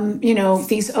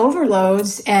these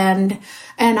overloads, and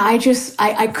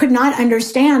I could not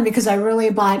understand, because I really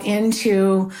bought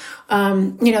into,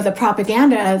 the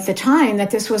propaganda at the time that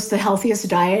this was the healthiest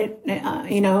diet,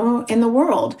 in the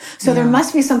world. So There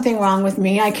must be something wrong with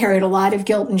me. I carried a lot of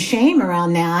guilt and shame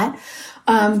around that.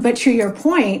 But to your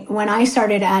point, when I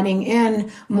started adding in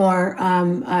more,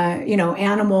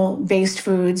 animal-based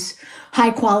foods,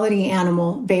 high-quality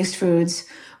animal-based foods,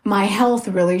 my health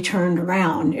really turned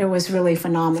around. It was really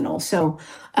phenomenal. So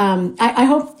I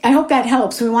hope that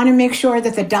helps. We want to make sure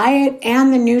that the diet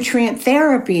and the nutrient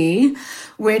therapy,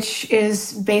 which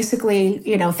is basically,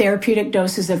 therapeutic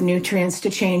doses of nutrients to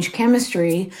change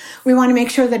chemistry. We want to make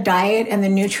sure the diet and the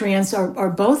nutrients are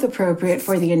both appropriate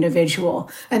for the individual.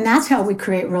 And that's how we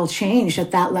create real change at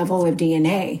that level of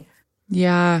DNA.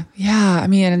 Yeah.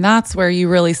 And that's where you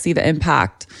really see the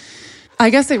impact. I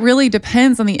guess it really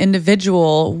depends on the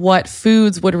individual what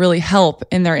foods would really help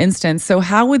in their instance. So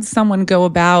how would someone go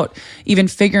about even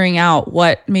figuring out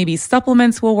what maybe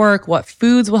supplements will work, what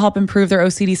foods will help improve their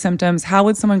OCD symptoms? How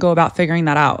would someone go about figuring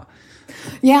that out?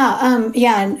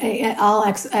 And all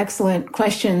excellent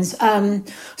questions.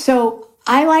 So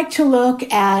I like to look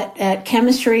at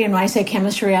chemistry, and when I say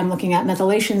chemistry, I'm looking at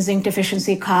methylation, zinc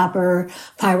deficiency, copper,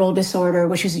 pyrrole disorder,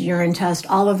 which is a urine test,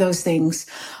 all of those things.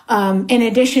 In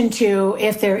addition to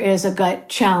if there is a gut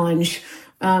challenge,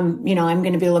 I'm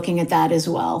going to be looking at that as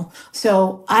well.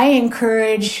 So I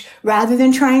encourage, rather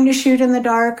than trying to shoot in the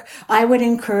dark, I would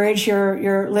encourage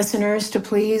your listeners to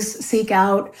please seek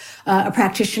out a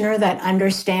practitioner that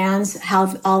understands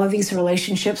how all of these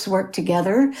relationships work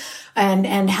together,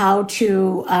 and how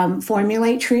to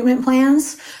formulate treatment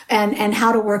plans, and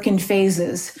how to work in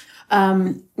phases.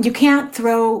 You can't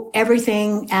throw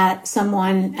everything at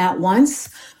someone at once.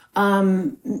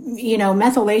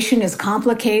 Methylation is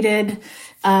complicated.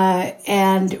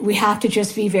 And we have to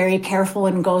just be very careful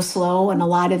and go slow. And a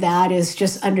lot of that is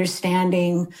just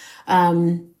understanding,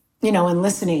 and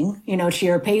listening, to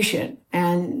your patient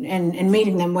and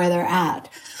meeting them where they're at.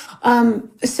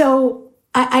 So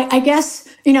I guess,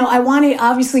 I want to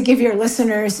obviously give your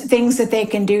listeners things that they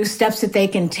can do, steps that they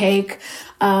can take.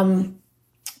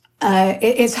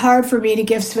 It's hard for me to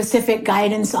give specific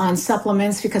guidance on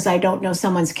supplements because I don't know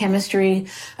someone's chemistry,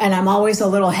 and I'm always a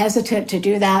little hesitant to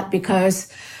do that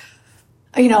because,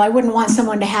 I wouldn't want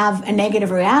someone to have a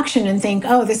negative reaction and think,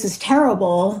 oh, this is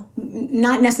terrible.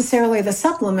 Not necessarily the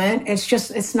supplement.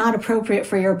 It's not appropriate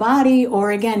for your body.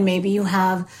 Or again, maybe you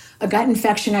have a gut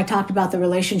infection. I talked about the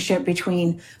relationship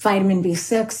between vitamin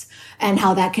B6 and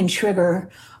how that can trigger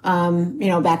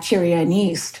bacteria and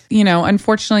yeast.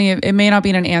 Unfortunately, it may not be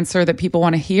an answer that people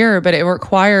want to hear, but it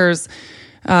requires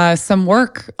some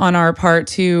work on our part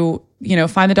to,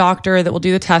 find the doctor that will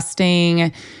do the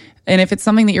testing. And if it's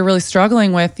something that you're really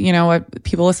struggling with,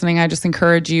 people listening, I just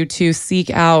encourage you to seek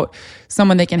out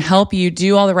someone that can help you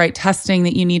do all the right testing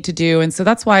that you need to do. And so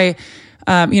that's why,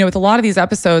 with a lot of these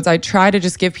episodes, I try to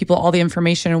just give people all the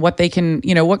information and what they can,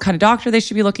 what kind of doctor they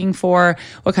should be looking for,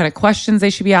 what kind of questions they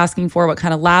should be asking for, what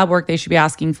kind of lab work they should be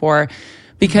asking for,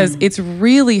 because it's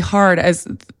really hard. As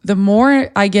the more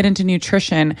I get into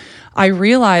nutrition, I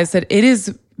realize that it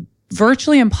is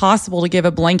virtually impossible to give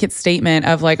a blanket statement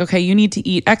of like, okay, you need to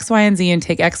eat X, Y, and Z and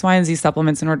take X, Y, and Z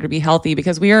supplements in order to be healthy,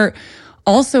 because we are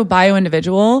also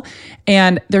bio-individual,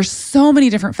 and there's so many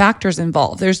different factors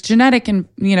involved. There's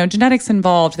genetics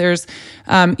involved. There's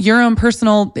your own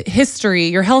personal history,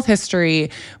 your health history,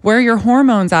 where your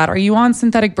hormones at. Are you on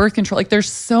synthetic birth control? Like,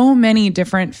 there's so many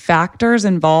different factors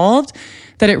involved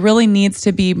that it really needs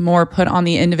to be more put on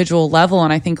the individual level.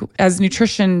 And I think as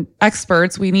nutrition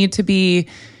experts, we need to be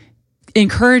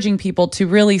encouraging people to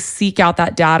really seek out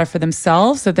that data for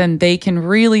themselves, so then they can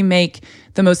really make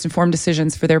the most informed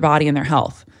decisions for their body and their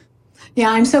health. Yeah,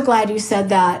 I'm so glad you said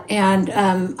that. And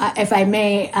if I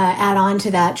may add on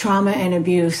to that, trauma and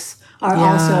abuse are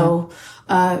also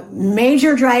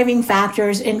major driving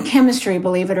factors in chemistry,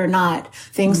 believe it or not.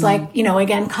 Things like,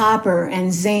 again, copper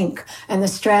and zinc and the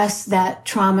stress that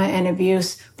trauma and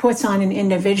abuse puts on an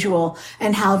individual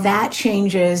and how that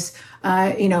changes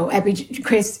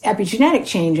creates epigenetic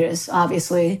changes,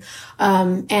 obviously.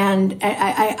 And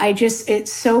I just,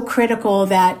 it's so critical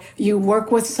that you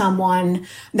work with someone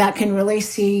that can really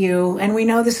see you. And we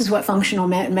know this is what functional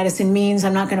medicine means.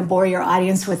 I'm not going to bore your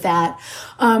audience with that.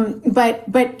 But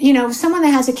someone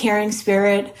that has a caring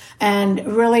spirit and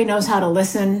really knows how to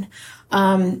listen.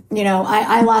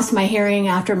 I lost my hearing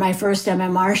after my first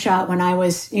MMR shot when I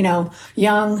was,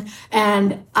 young.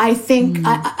 And I think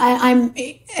I'm,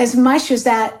 as much as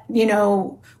that,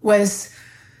 was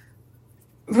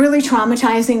really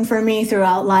traumatizing for me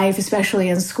throughout life, especially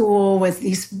in school with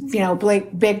these,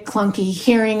 big clunky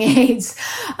hearing aids.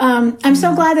 I'm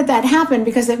so glad that happened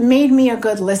because it made me a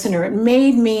good listener. It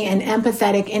made me an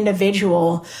empathetic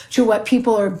individual to what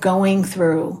people are going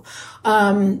through.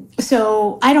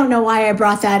 So I don't know why I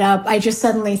brought that up. I just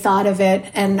suddenly thought of it.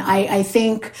 And I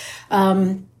think,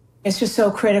 it's just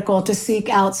so critical to seek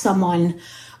out someone,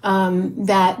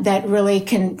 that really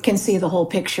can see the whole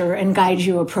picture and guide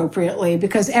you appropriately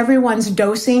because everyone's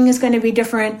dosing is going to be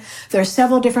different. There's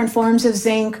several different forms of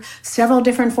zinc, several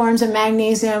different forms of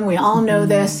magnesium. We all know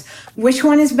this. Which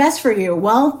one is best for you?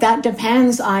 Well, that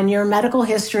depends on your medical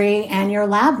history and your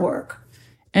lab work.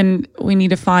 And we need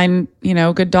to find,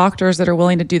 good doctors that are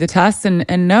willing to do the tests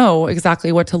and know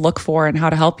exactly what to look for and how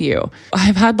to help you.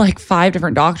 I've had like 5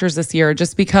 different doctors this year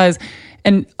just because,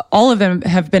 and all of them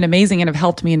have been amazing and have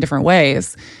helped me in different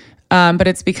ways. But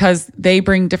it's because they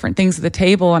bring different things to the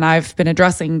table and I've been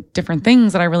addressing different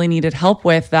things that I really needed help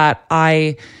with that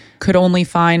I could only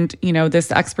find, this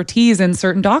expertise in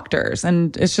certain doctors.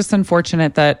 And it's just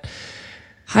unfortunate that,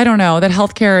 I don't know, that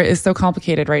healthcare is so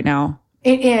complicated right now.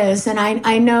 It is. And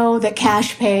I know that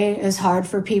cash pay is hard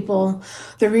for people.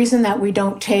 The reason that we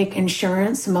don't take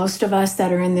insurance, most of us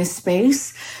that are in this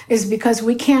space, is because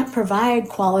we can't provide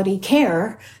quality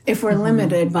care if we're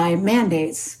limited by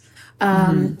mandates.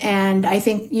 And I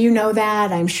think you know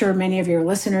that. I'm sure many of your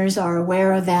listeners are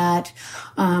aware of that.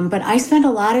 But I spend a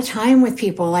lot of time with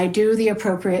people. I do the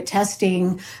appropriate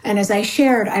testing. And as I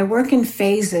shared, I work in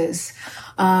phases.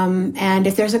 And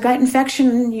if there's a gut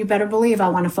infection, you better believe I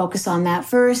want to focus on that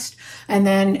first. And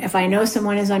then if I know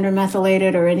someone is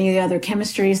undermethylated or any of the other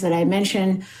chemistries that I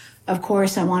mentioned, of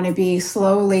course, I want to be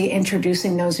slowly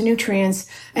introducing those nutrients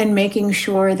and making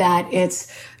sure that it's,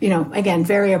 again,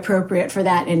 very appropriate for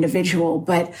that individual.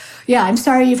 But yeah, I'm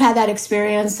sorry you've had that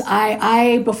experience.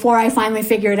 Before I finally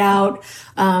figured out,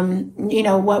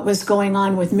 what was going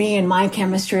on with me and my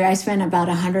chemistry, I spent about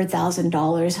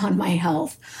 $100,000 on my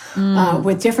health,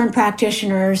 with different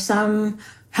practitioners. Some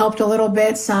helped a little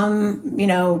bit. Some,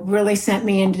 really sent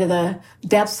me into the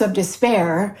depths of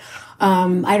despair.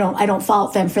 I don't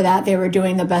fault them for that. They were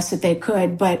doing the best that they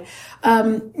could, but,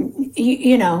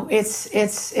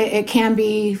 it can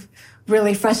be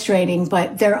really frustrating,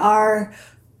 but there are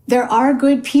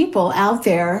good people out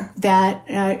there that,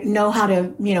 know how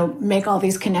to, make all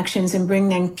these connections and bring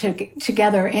them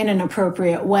together in an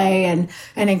appropriate way. And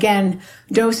again,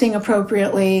 dosing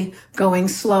appropriately, going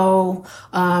slow,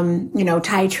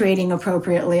 titrating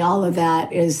appropriately. All of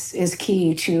that is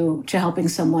key to helping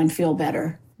someone feel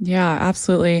better. Yeah,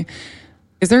 absolutely.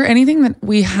 Is there anything that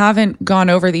we haven't gone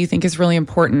over that you think is really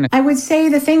important? I would say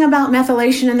the thing about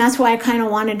methylation, and that's why I kind of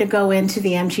wanted to go into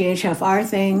the MTHFR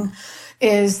thing,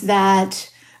 is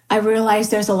that I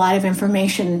realize there's a lot of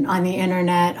information on the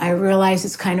internet. I realize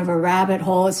it's kind of a rabbit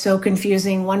hole. It's so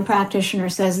confusing. One practitioner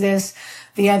says this,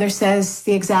 the other says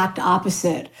the exact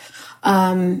opposite.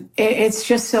 It's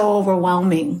just so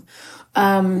overwhelming.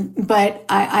 But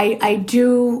I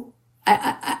do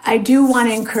want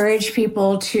to encourage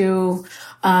people to,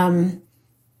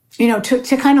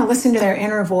 to kind of listen to their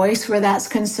inner voice where that's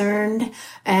concerned.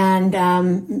 And,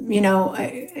 again,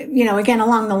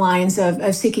 along the lines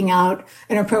of seeking out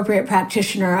an appropriate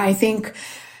practitioner. I think,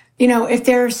 if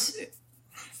there's,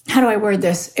 how do I word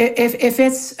this? If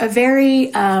it's a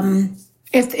very,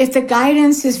 if the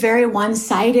guidance is very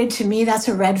one-sided, to me, that's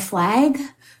a red flag.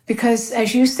 Because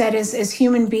as you said, as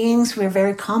human beings, we're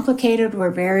very complicated.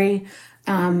 We're very,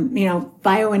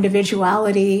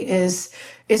 bioindividuality is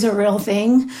a real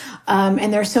thing.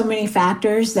 And there's so many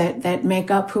factors that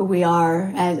make up who we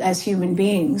are as human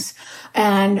beings.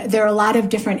 And there are a lot of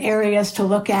different areas to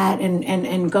look at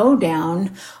and go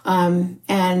down. Again,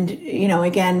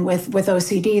 with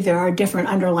OCD, there are different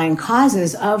underlying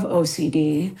causes of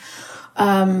OCD.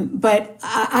 But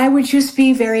I would just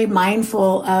be very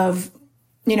mindful of,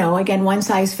 again, one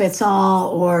size fits all,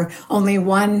 or only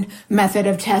one method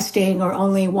of testing, or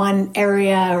only one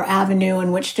area or avenue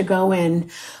in which to go in,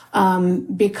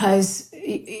 because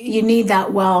you need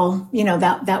that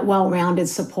that well-rounded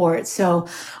support. So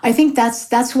I think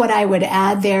that's what I would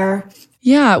add there.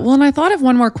 Yeah. Well, and I thought of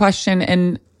one more question,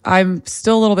 and I'm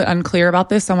still a little bit unclear about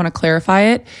this. So I want to clarify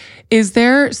it.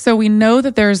 So we know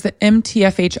that there's the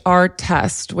MTFHR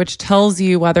test, which tells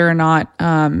you whether or not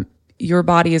your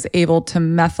body is able to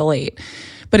methylate.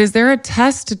 But is there a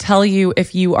test to tell you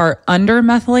if you are under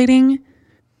methylating?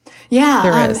 Yeah.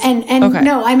 There is. Okay.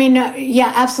 No, I mean,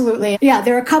 yeah, absolutely. Yeah.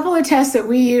 There are a couple of tests that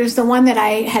we use. The one that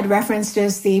I had referenced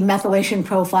is the methylation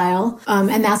profile.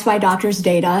 And that's by Doctors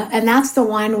Data. And that's the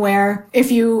one where if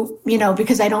you,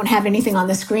 because I don't have anything on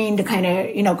the screen to kind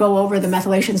of, go over the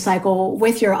methylation cycle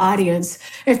with your audience,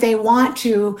 if they want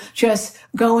to just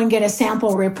go and get a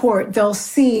sample report, they'll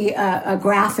see a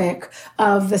graphic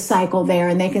of the cycle there,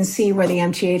 and they can see where the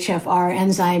MTHFR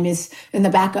enzyme is in the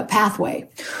backup pathway.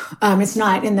 It's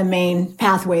not in the main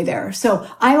pathway there. So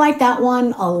I like that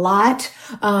one a lot,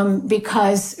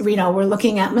 because, we're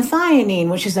looking at methionine,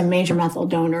 which is a major methyl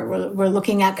donor. We're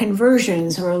looking at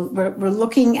conversions. We're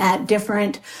looking at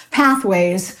different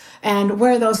pathways and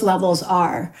where those levels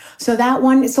are. So that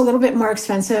one, it's a little bit more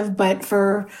expensive, but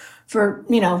for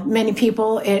many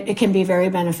people, it can be very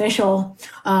beneficial.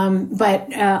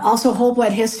 But also whole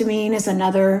blood histamine is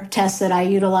another test that I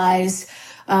utilize,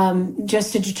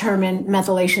 just to determine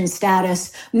methylation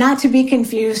status, not to be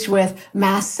confused with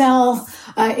mast cell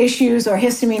issues or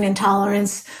histamine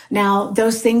intolerance. Now,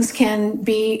 those things can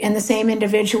be in the same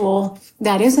individual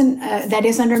that is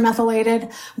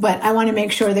undermethylated, but I want to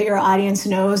make sure that your audience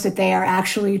knows that they are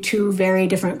actually two very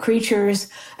different creatures,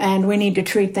 and we need to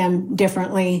treat them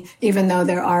differently, even though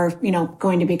there are,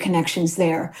 going to be connections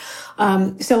there.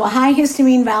 So a high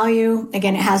histamine value,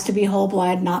 again, it has to be whole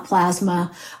blood, not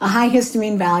plasma. A high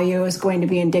histamine value is going to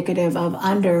be indicative of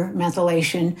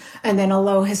undermethylation, and then a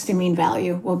low histamine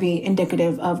value will be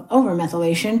indicative of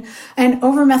overmethylation. And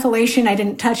overmethylation, I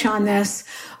didn't touch on this,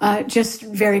 just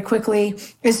very quickly,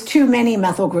 is too many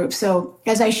methyl groups. So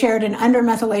as I shared, in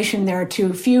undermethylation, there are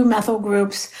too few methyl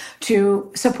groups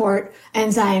to support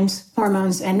enzymes,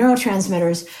 hormones, and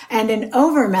neurotransmitters. And in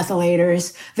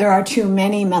overmethylators, there are too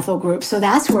many methyl groups. So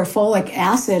that's where folic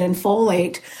acid and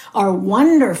folate are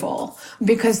wonderful,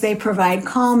 because they provide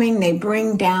calming, they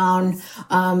bring down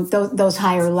those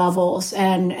higher levels,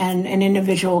 and an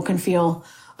individual can feel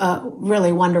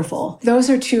really wonderful. Those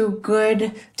are two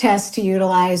good tests to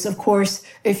utilize. Of course,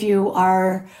 if you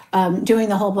are doing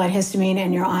the whole blood histamine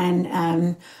and you're on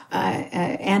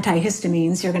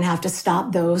antihistamines, you're going to have to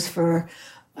stop those for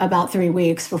about 3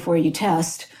 weeks before you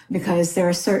test, because there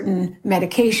are certain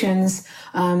medications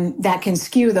that can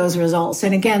skew those results.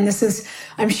 And again,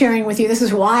 I'm sharing with you, this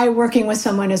is why working with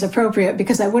someone is appropriate,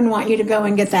 because I wouldn't want you to go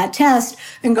and get that test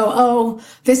and go, oh,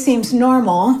 this seems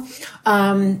normal,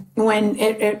 when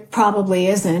it probably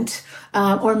isn't.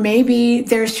 Or maybe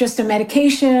there's just a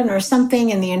medication or something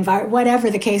in the environment,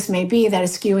 whatever the case may be, that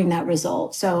is skewing that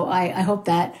result. So I hope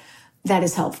that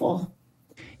is helpful.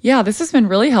 Yeah, this has been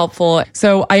really helpful.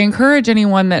 So I encourage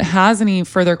anyone that has any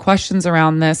further questions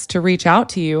around this to reach out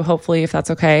to you, hopefully, if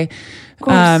that's okay. Of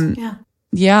course, yeah.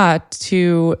 Yeah,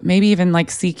 to maybe even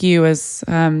seek you as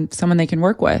someone they can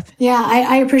work with. Yeah,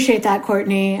 I appreciate that,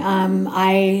 Courtney.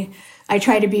 I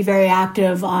try to be very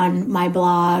active on my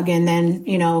blog, and then,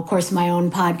 of course, my own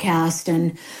podcast,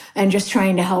 and just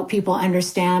trying to help people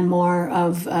understand more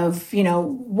of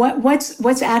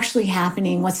what's actually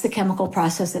happening, what's the chemical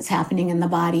process that's happening in the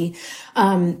body.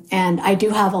 And I do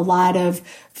have a lot of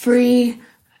free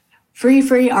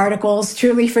articles,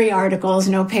 truly free articles,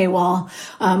 no paywall,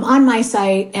 on my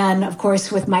site. And of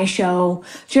course, with my show,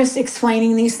 just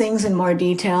explaining these things in more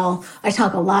detail. I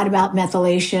talk a lot about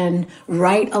methylation,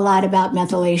 write a lot about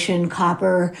methylation,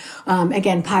 copper,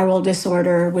 again, pyrrole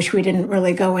disorder, which we didn't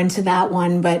really go into that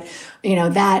one, but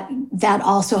that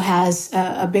also has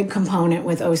a big component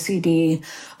with OCD.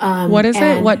 What is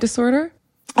it? What disorder?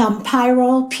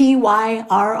 Pyrrole, Pyrrole.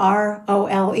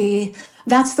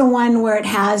 That's the one where it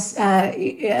has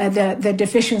the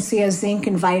deficiency of zinc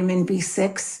and vitamin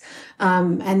B6.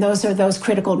 And those are those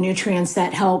critical nutrients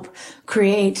that help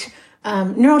create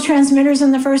neurotransmitters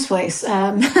in the first place.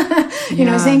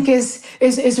 Zinc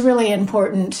is really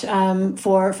important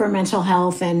for mental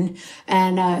health, and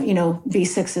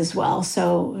B6 as well.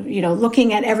 So,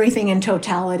 looking at everything in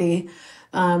totality,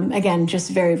 again, just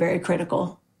very, very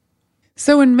critical.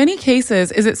 So in many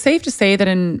cases, is it safe to say that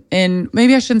in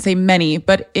maybe I shouldn't say many,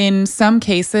 but in some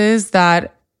cases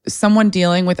that someone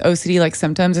dealing with OCD like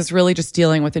symptoms is really just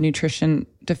dealing with a nutrition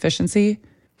deficiency?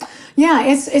 Yeah,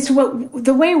 it's what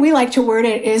the way we like to word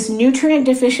it is nutrient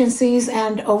deficiencies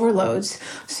and overloads.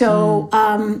 So,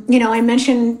 I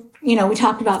mentioned, we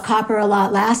talked about copper a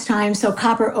lot last time. So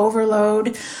copper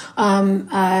overload, and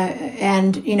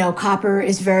copper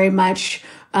is very much,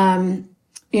 if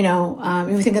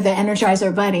we think of the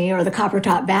Energizer Bunny or the copper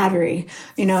top battery,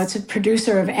 it's a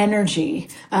producer of energy,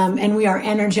 and we are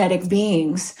energetic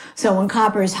beings. So when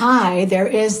copper is high, there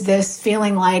is this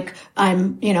feeling like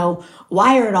I'm,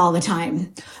 wired all the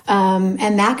time.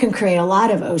 And that can create a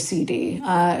lot of OCD.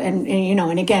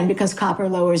 And again, because copper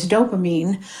lowers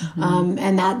dopamine,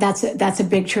 and that's a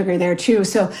big trigger there too.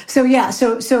 So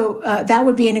that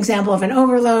would be an example of an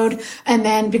overload. And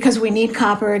then because we need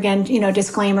copper, again,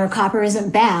 disclaimer, copper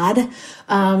isn't bad.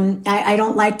 I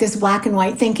don't like this black and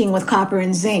white thinking with copper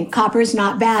and zinc. Copper is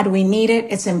not bad. We need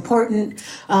it. It's important.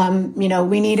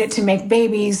 We need it to make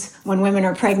babies. When women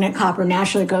are pregnant, copper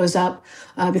naturally goes up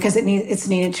because it's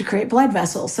needed to create blood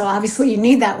vessels. So obviously you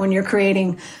need that when you're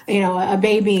creating, a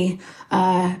baby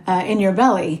in your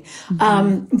belly.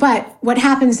 But what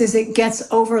happens is it gets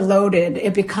overloaded.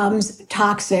 It becomes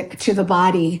toxic to the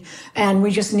body, and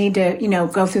we just need to,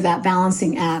 go through that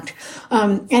balancing act.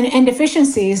 And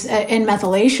deficiencies in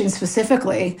methylation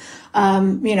specifically,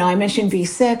 I mentioned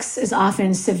B6 is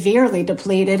often severely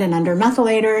depleted and under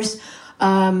methylators.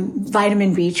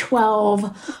 Vitamin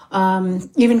B12,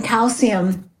 even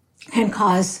calcium can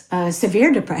cause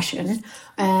severe depression.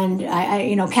 And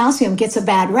calcium gets a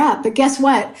bad rep, but guess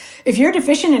what? If you're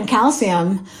deficient in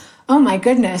calcium, oh my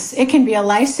goodness, it can be a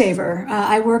lifesaver.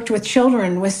 I worked with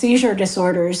children with seizure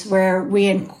disorders where we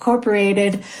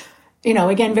incorporated,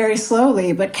 again, very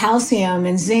slowly, but calcium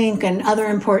and zinc and other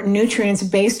important nutrients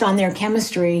based on their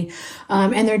chemistry.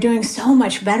 And they're doing so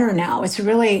much better now. It's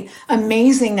really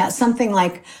amazing that something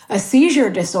like a seizure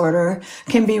disorder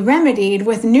can be remedied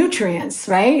with nutrients,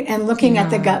 right? And looking at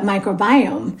the gut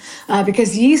microbiome,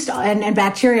 because yeast and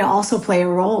bacteria also play a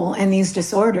role in these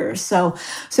disorders. So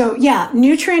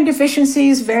nutrient deficiency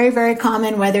is very, very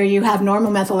common, whether you have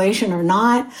normal methylation or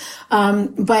not.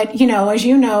 But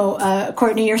as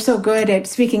Courtney, you're so good at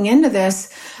speaking into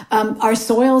this. Our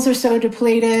soils are so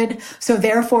depleted. So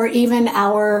therefore, even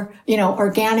our,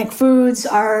 organic foods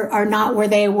are not where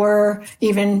they were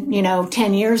even,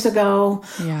 10 years ago.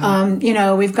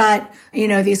 Yeah. We've got,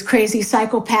 these crazy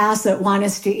psychopaths that want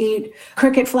us to eat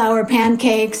cricket flour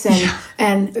pancakes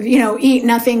and eat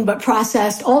nothing but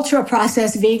processed, ultra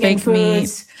processed vegan fake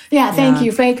foods. Meat. Yeah. Thank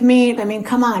you. Fake meat. I mean,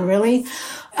 come on, really?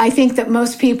 I think that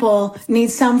most people need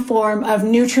some form of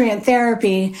nutrient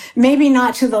therapy, maybe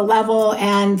not to the level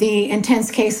and the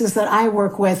intense cases that I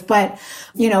work with, but,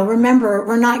 remember,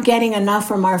 we're not getting enough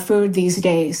from our food these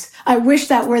days. I wish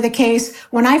that were the case.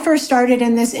 When I first started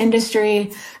in this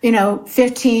industry,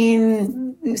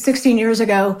 16 years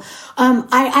ago,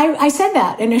 I said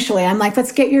that initially. I'm like,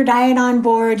 let's get your diet on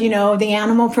board, the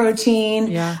animal protein.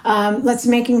 Yeah. Let's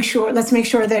make sure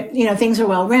that, things are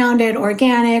well-rounded,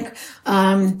 organic.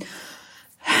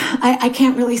 I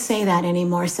can't really say that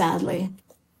anymore, sadly.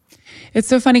 It's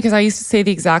so funny because I used to say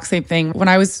the exact same thing when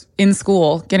I was in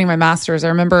school getting my master's. I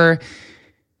remember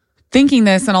thinking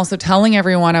this and also telling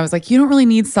everyone, I was like, you don't really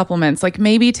need supplements. Like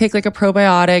maybe take like a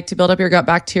probiotic to build up your gut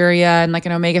bacteria and like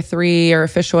an omega-3 or a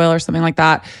fish oil or something like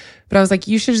that. But I was like,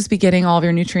 you should just be getting all of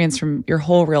your nutrients from your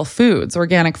whole real foods,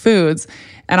 organic foods.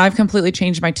 And I've completely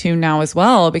changed my tune now as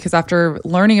well, because after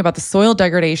learning about the soil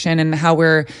degradation and how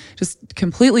we're just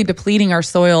completely depleting our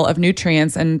soil of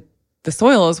nutrients, and the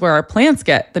soil is where our plants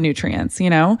get the nutrients,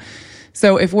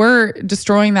 So if we're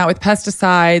destroying that with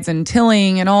pesticides and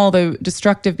tilling and all the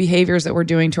destructive behaviors that we're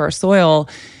doing to our soil,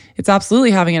 it's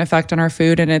absolutely having an effect on our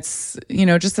food. And it's,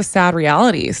 just a sad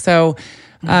reality. So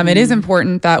it is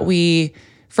important that we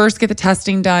first get the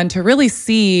testing done to really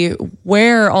see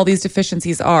where all these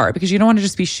deficiencies are, because you don't want to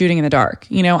just be shooting in the dark.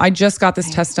 I just got this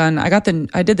test done. I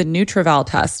did the NutrEval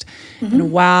test,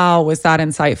 and wow, was that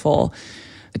insightful.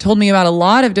 It told me about a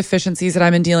lot of deficiencies that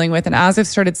I've been dealing with. And as I've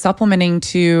started supplementing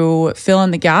to fill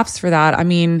in the gaps for that,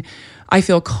 I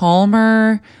feel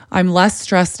calmer. I'm less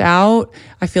stressed out.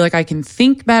 I feel like I can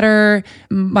think better.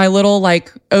 My little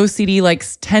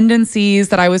OCD tendencies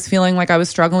that I was feeling like I was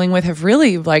struggling with have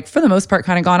really for the most part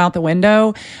kind of gone out the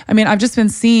window. I've just been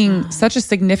seeing such a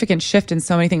significant shift in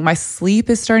so many things. My sleep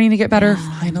is starting to get better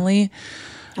finally.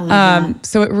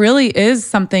 So it really is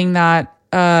something that,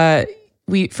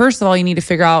 first of all, you need to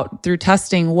figure out through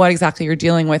testing what exactly you're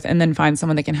dealing with, and then find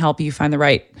someone that can help you find the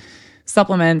right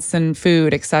supplements and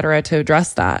food, et cetera, to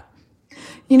address that.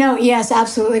 Yes,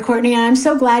 absolutely, Courtney. And I'm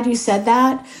so glad you said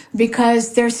that,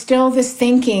 because there's still this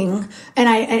thinking, and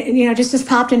I just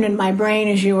popped into my brain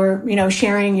as you were,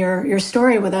 sharing your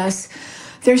story with us.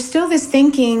 There's still this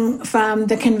thinking from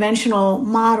the conventional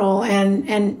model,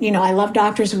 and I love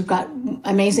doctors. We've got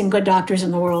amazing, good doctors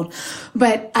in the world,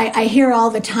 but I hear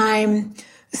all the time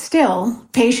still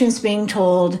patients being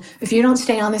told, if you don't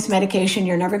stay on this medication,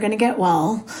 you're never going to get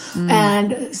well,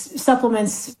 and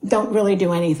supplements don't really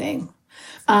do anything.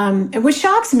 Which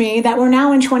shocks me that we're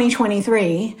now in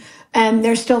 2023 and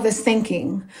there's still this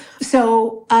thinking.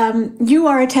 So you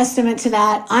are a testament to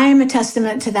that. I am a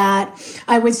testament to that.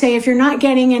 I would say if you're not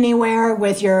getting anywhere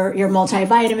with your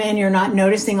multivitamin, you're not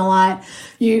noticing a lot,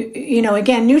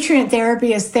 again, nutrient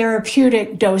therapy is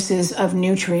therapeutic doses of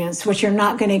nutrients, which you're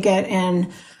not going to get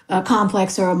in a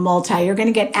complex or a multi. You're going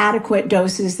to get adequate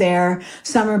doses there.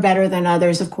 Some are better than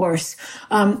others, of course.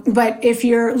 But if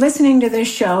you're listening to this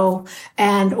show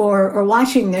or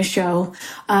watching this show,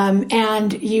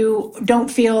 and you don't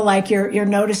feel like you're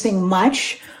noticing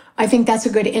much, I think that's a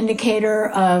good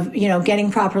indicator of,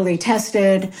 getting properly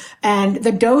tested. And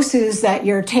the doses that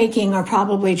you're taking are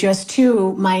probably just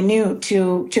too minute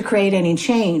to create any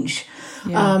change.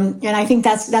 Yeah. And I think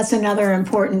that's another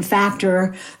important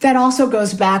factor that also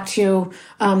goes back to,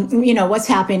 what's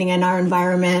happening in our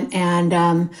environment and,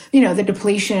 the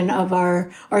depletion of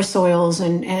our soils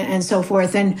and so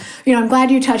forth. And, I'm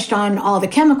glad you touched on all the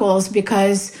chemicals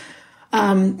because,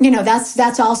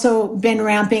 that's also been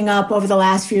ramping up over the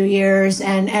last few years.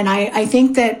 And I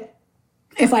think that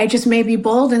if I just may be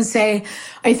bold and say,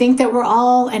 I think that we're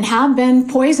all and have been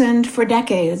poisoned for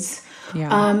decades.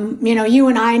 Yeah. You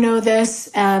and I know this.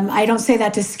 I don't say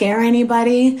that to scare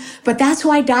anybody, but that's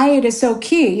why diet is so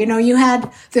key. You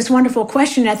had this wonderful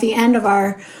question at the end of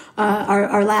our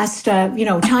last,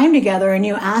 time together, and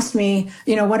you asked me,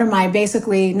 what are my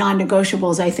basically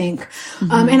non-negotiables, I think.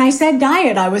 Mm-hmm. And I said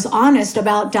diet. I was honest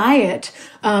about diet,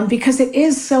 because it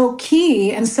is so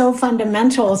key and so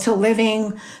fundamental to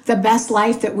living the best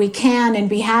life that we can and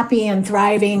be happy and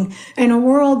thriving in a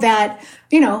world that,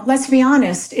 let's be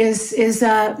honest, is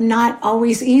not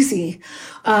always easy.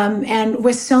 And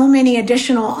with so many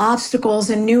additional obstacles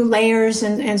and new layers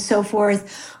and so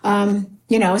forth,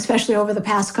 especially over the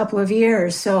past couple of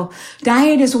years. So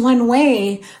diet is one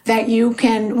thing that you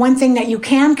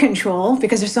can control,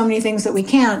 because there's so many things that we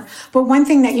can't, but one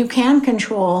thing that you can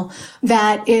control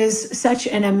that is such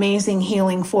an amazing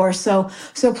healing force. So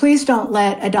please don't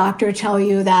let a doctor tell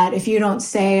you that if you don't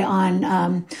stay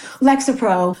on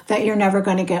Lexapro that you're never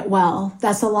going to get well.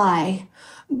 That's a lie.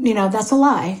 That's a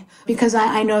lie, because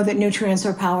I know that nutrients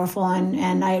are powerful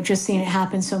and I've just seen it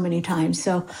happen so many times.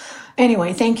 So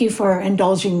anyway, thank you for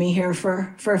indulging me here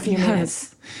for a few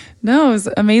minutes. No, it was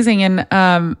amazing. And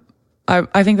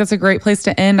I think that's a great place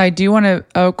to end. I do want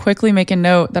to quickly make a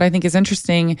note that I think is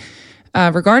interesting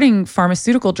regarding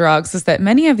pharmaceutical drugs, is that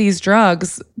many of these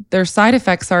drugs, their side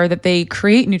effects are that they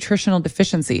create nutritional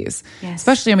deficiencies. Yes.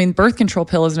 Especially, birth control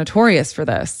pill is notorious for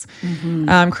this,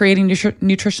 creating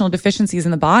nutritional deficiencies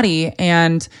in the body.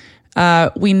 And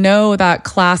we know that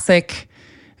classic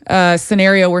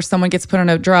scenario where someone gets put on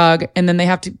a drug and then they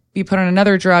have to be put on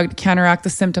another drug to counteract the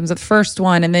symptoms of the first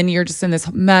one. And then you're just in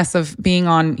this mess of being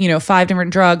on, 5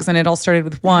 different drugs, and it all started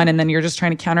with one. And then you're just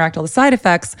trying to counteract all the side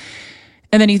effects.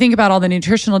 And then you think about all the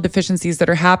nutritional deficiencies that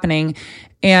are happening.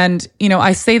 And,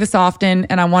 I say this often,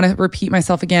 and I want to repeat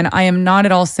myself again. I am not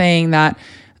at all saying that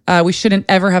we shouldn't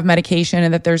ever have medication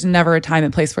and that there's never a time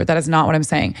and place for it. That is not what I'm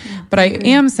saying. Yeah, but I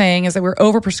am saying is that we're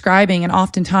overprescribing, and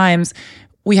oftentimes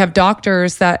we have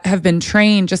doctors that have been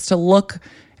trained just to look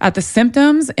at the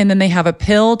symptoms, and then they have a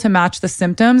pill to match the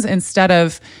symptoms instead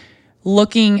of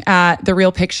looking at the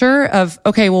real picture of,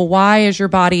 okay, well, why is your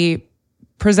body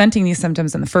presenting these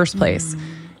symptoms in the first place?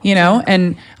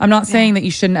 And I'm not saying that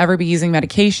you shouldn't ever be using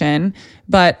medication,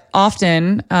 but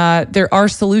often there are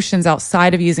solutions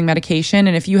outside of using medication.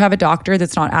 And if you have a doctor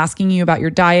that's not asking you about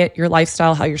your diet, your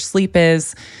lifestyle, how your sleep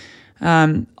is,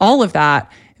 all of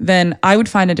that, then I would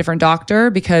find a different doctor,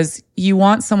 because you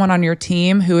want someone on your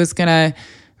team who is going to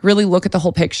really look at the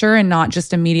whole picture and not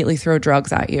just immediately throw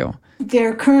drugs at you.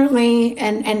 There currently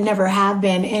and never have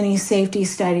been any safety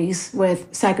studies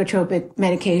with psychotropic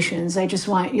medications. I just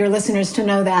want your listeners to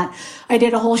know that. I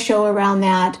did a whole show around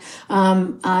that.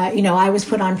 I was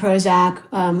put on Prozac.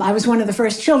 I was one of the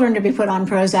first children to be put on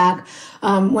Prozac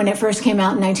when it first came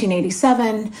out in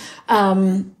 1987.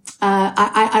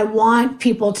 I want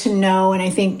people to know, and I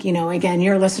think, again,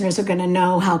 your listeners are going to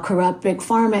know how corrupt Big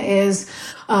Pharma is.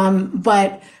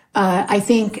 But I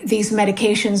think these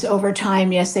medications over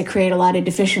time, yes, they create a lot of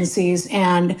deficiencies,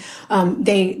 and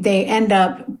they end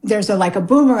up, there's like a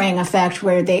boomerang effect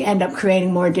where they end up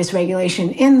creating more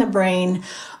dysregulation in the brain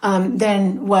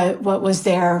than what was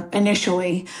there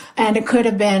initially. And it could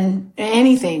have been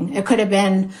anything. It could have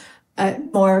been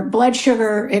more blood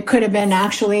sugar. It could have been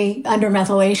actually under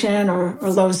methylation or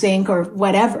low zinc or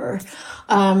whatever.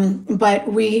 But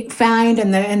we find,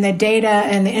 and the data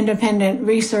and the independent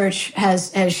research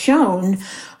has shown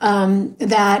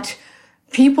that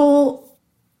people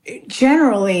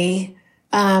generally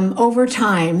over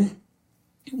time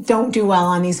don't do well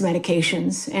on these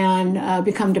medications and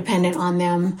become dependent on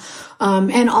them.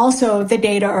 And also the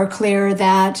data are clear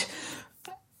that,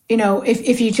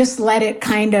 if you just let it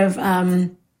kind of, I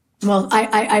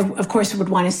of course would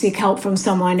want to seek help from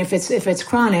someone if it's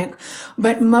chronic,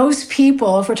 but most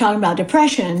people, if we're talking about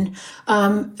depression,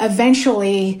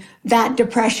 eventually that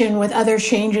depression with other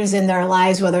changes in their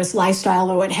lives, whether it's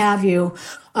lifestyle or what have you,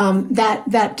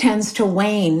 that tends to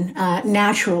wane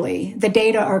naturally. The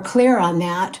data are clear on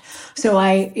that. So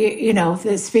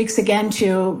this speaks again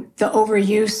to the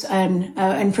overuse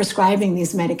and prescribing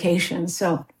these medications.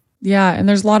 So. Yeah. And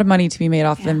there's a lot of money to be made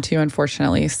off them too,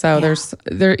 unfortunately. So there's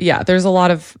a lot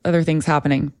of other things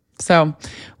happening. So,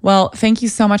 well, thank you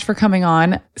so much for coming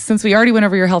on. Since we already went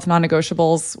over your health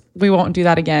non-negotiables, we won't do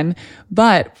that again,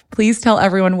 but please tell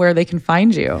everyone where they can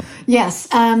find you. Yes.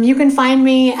 You can find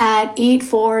me at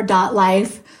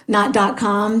eat4.life. not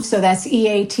 .com. So that's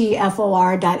EATFOR.LIFE.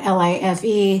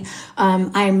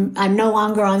 I'm no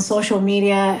longer on social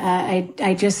media.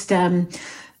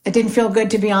 It didn't feel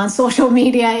good to be on social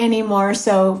media anymore.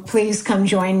 So please come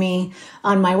join me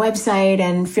on my website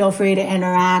and feel free to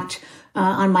interact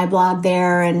on my blog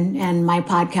there. And my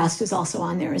podcast is also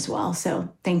on there as well. So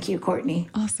thank you, Courtney.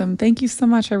 Awesome. Thank you so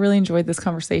much. I really enjoyed this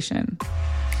conversation.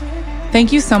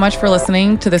 Thank you so much for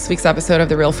listening to this week's episode of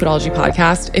the Real Foodology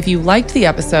Podcast. If you liked the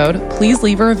episode, please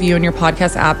leave a review in your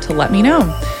podcast app to let me know.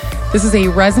 This is a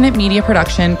Resonant Media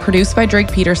production produced by Drake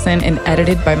Peterson and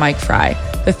edited by Mike Fry.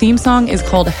 The theme song is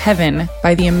called Heaven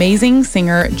by the amazing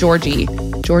singer Georgie.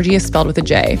 Georgie is spelled with a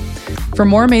J. For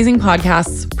more amazing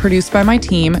podcasts produced by my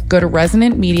team, go to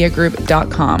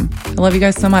resonantmediagroup.com. I love you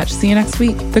guys so much. See you next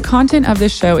week. The content of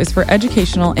this show is for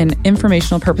educational and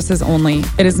informational purposes only.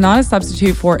 It is not a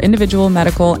substitute for individual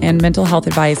medical and mental health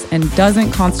advice and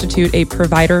doesn't constitute a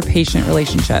provider-patient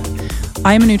relationship.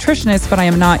 I am a nutritionist, but I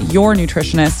am not your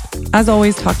nutritionist. As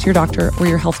always, talk to your doctor or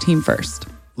your health team first.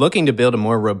 Looking to build a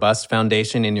more robust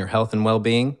foundation in your health and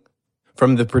well-being?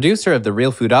 From the producer of the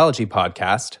Real Foodology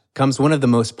podcast comes one of the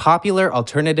most popular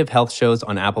alternative health shows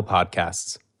on Apple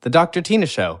Podcasts, The Dr. Tina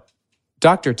Show.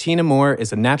 Dr. Tina Moore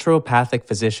is a naturopathic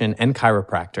physician and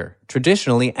chiropractor,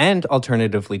 traditionally and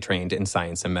alternatively trained in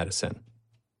science and medicine.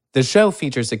 The show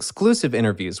features exclusive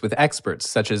interviews with experts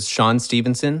such as Sean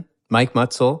Stevenson, Mike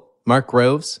Mutzel, Mark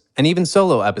Groves, and even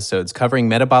solo episodes covering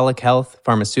metabolic health,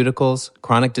 pharmaceuticals,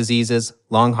 chronic diseases,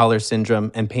 long hauler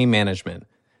syndrome, and pain management.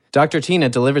 Dr. Tina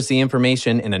delivers the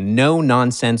information in a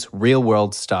no-nonsense,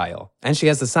 real-world style, and she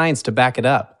has the science to back it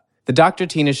up. The Dr.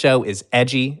 Tina Show is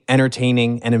edgy,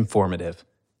 entertaining, and informative.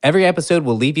 Every episode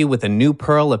will leave you with a new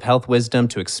pearl of health wisdom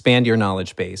to expand your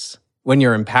knowledge base. When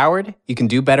you're empowered, you can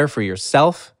do better for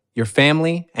yourself, your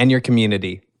family, and your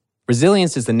community.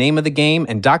 Resilience is the name of the game,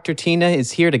 and Dr. Tina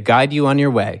is here to guide you on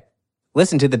your way.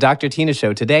 Listen to The Dr. Tina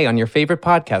Show today on your favorite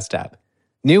podcast app.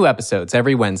 New episodes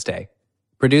every Wednesday.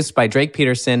 Produced by Drake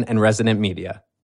Peterson and Resonant Media.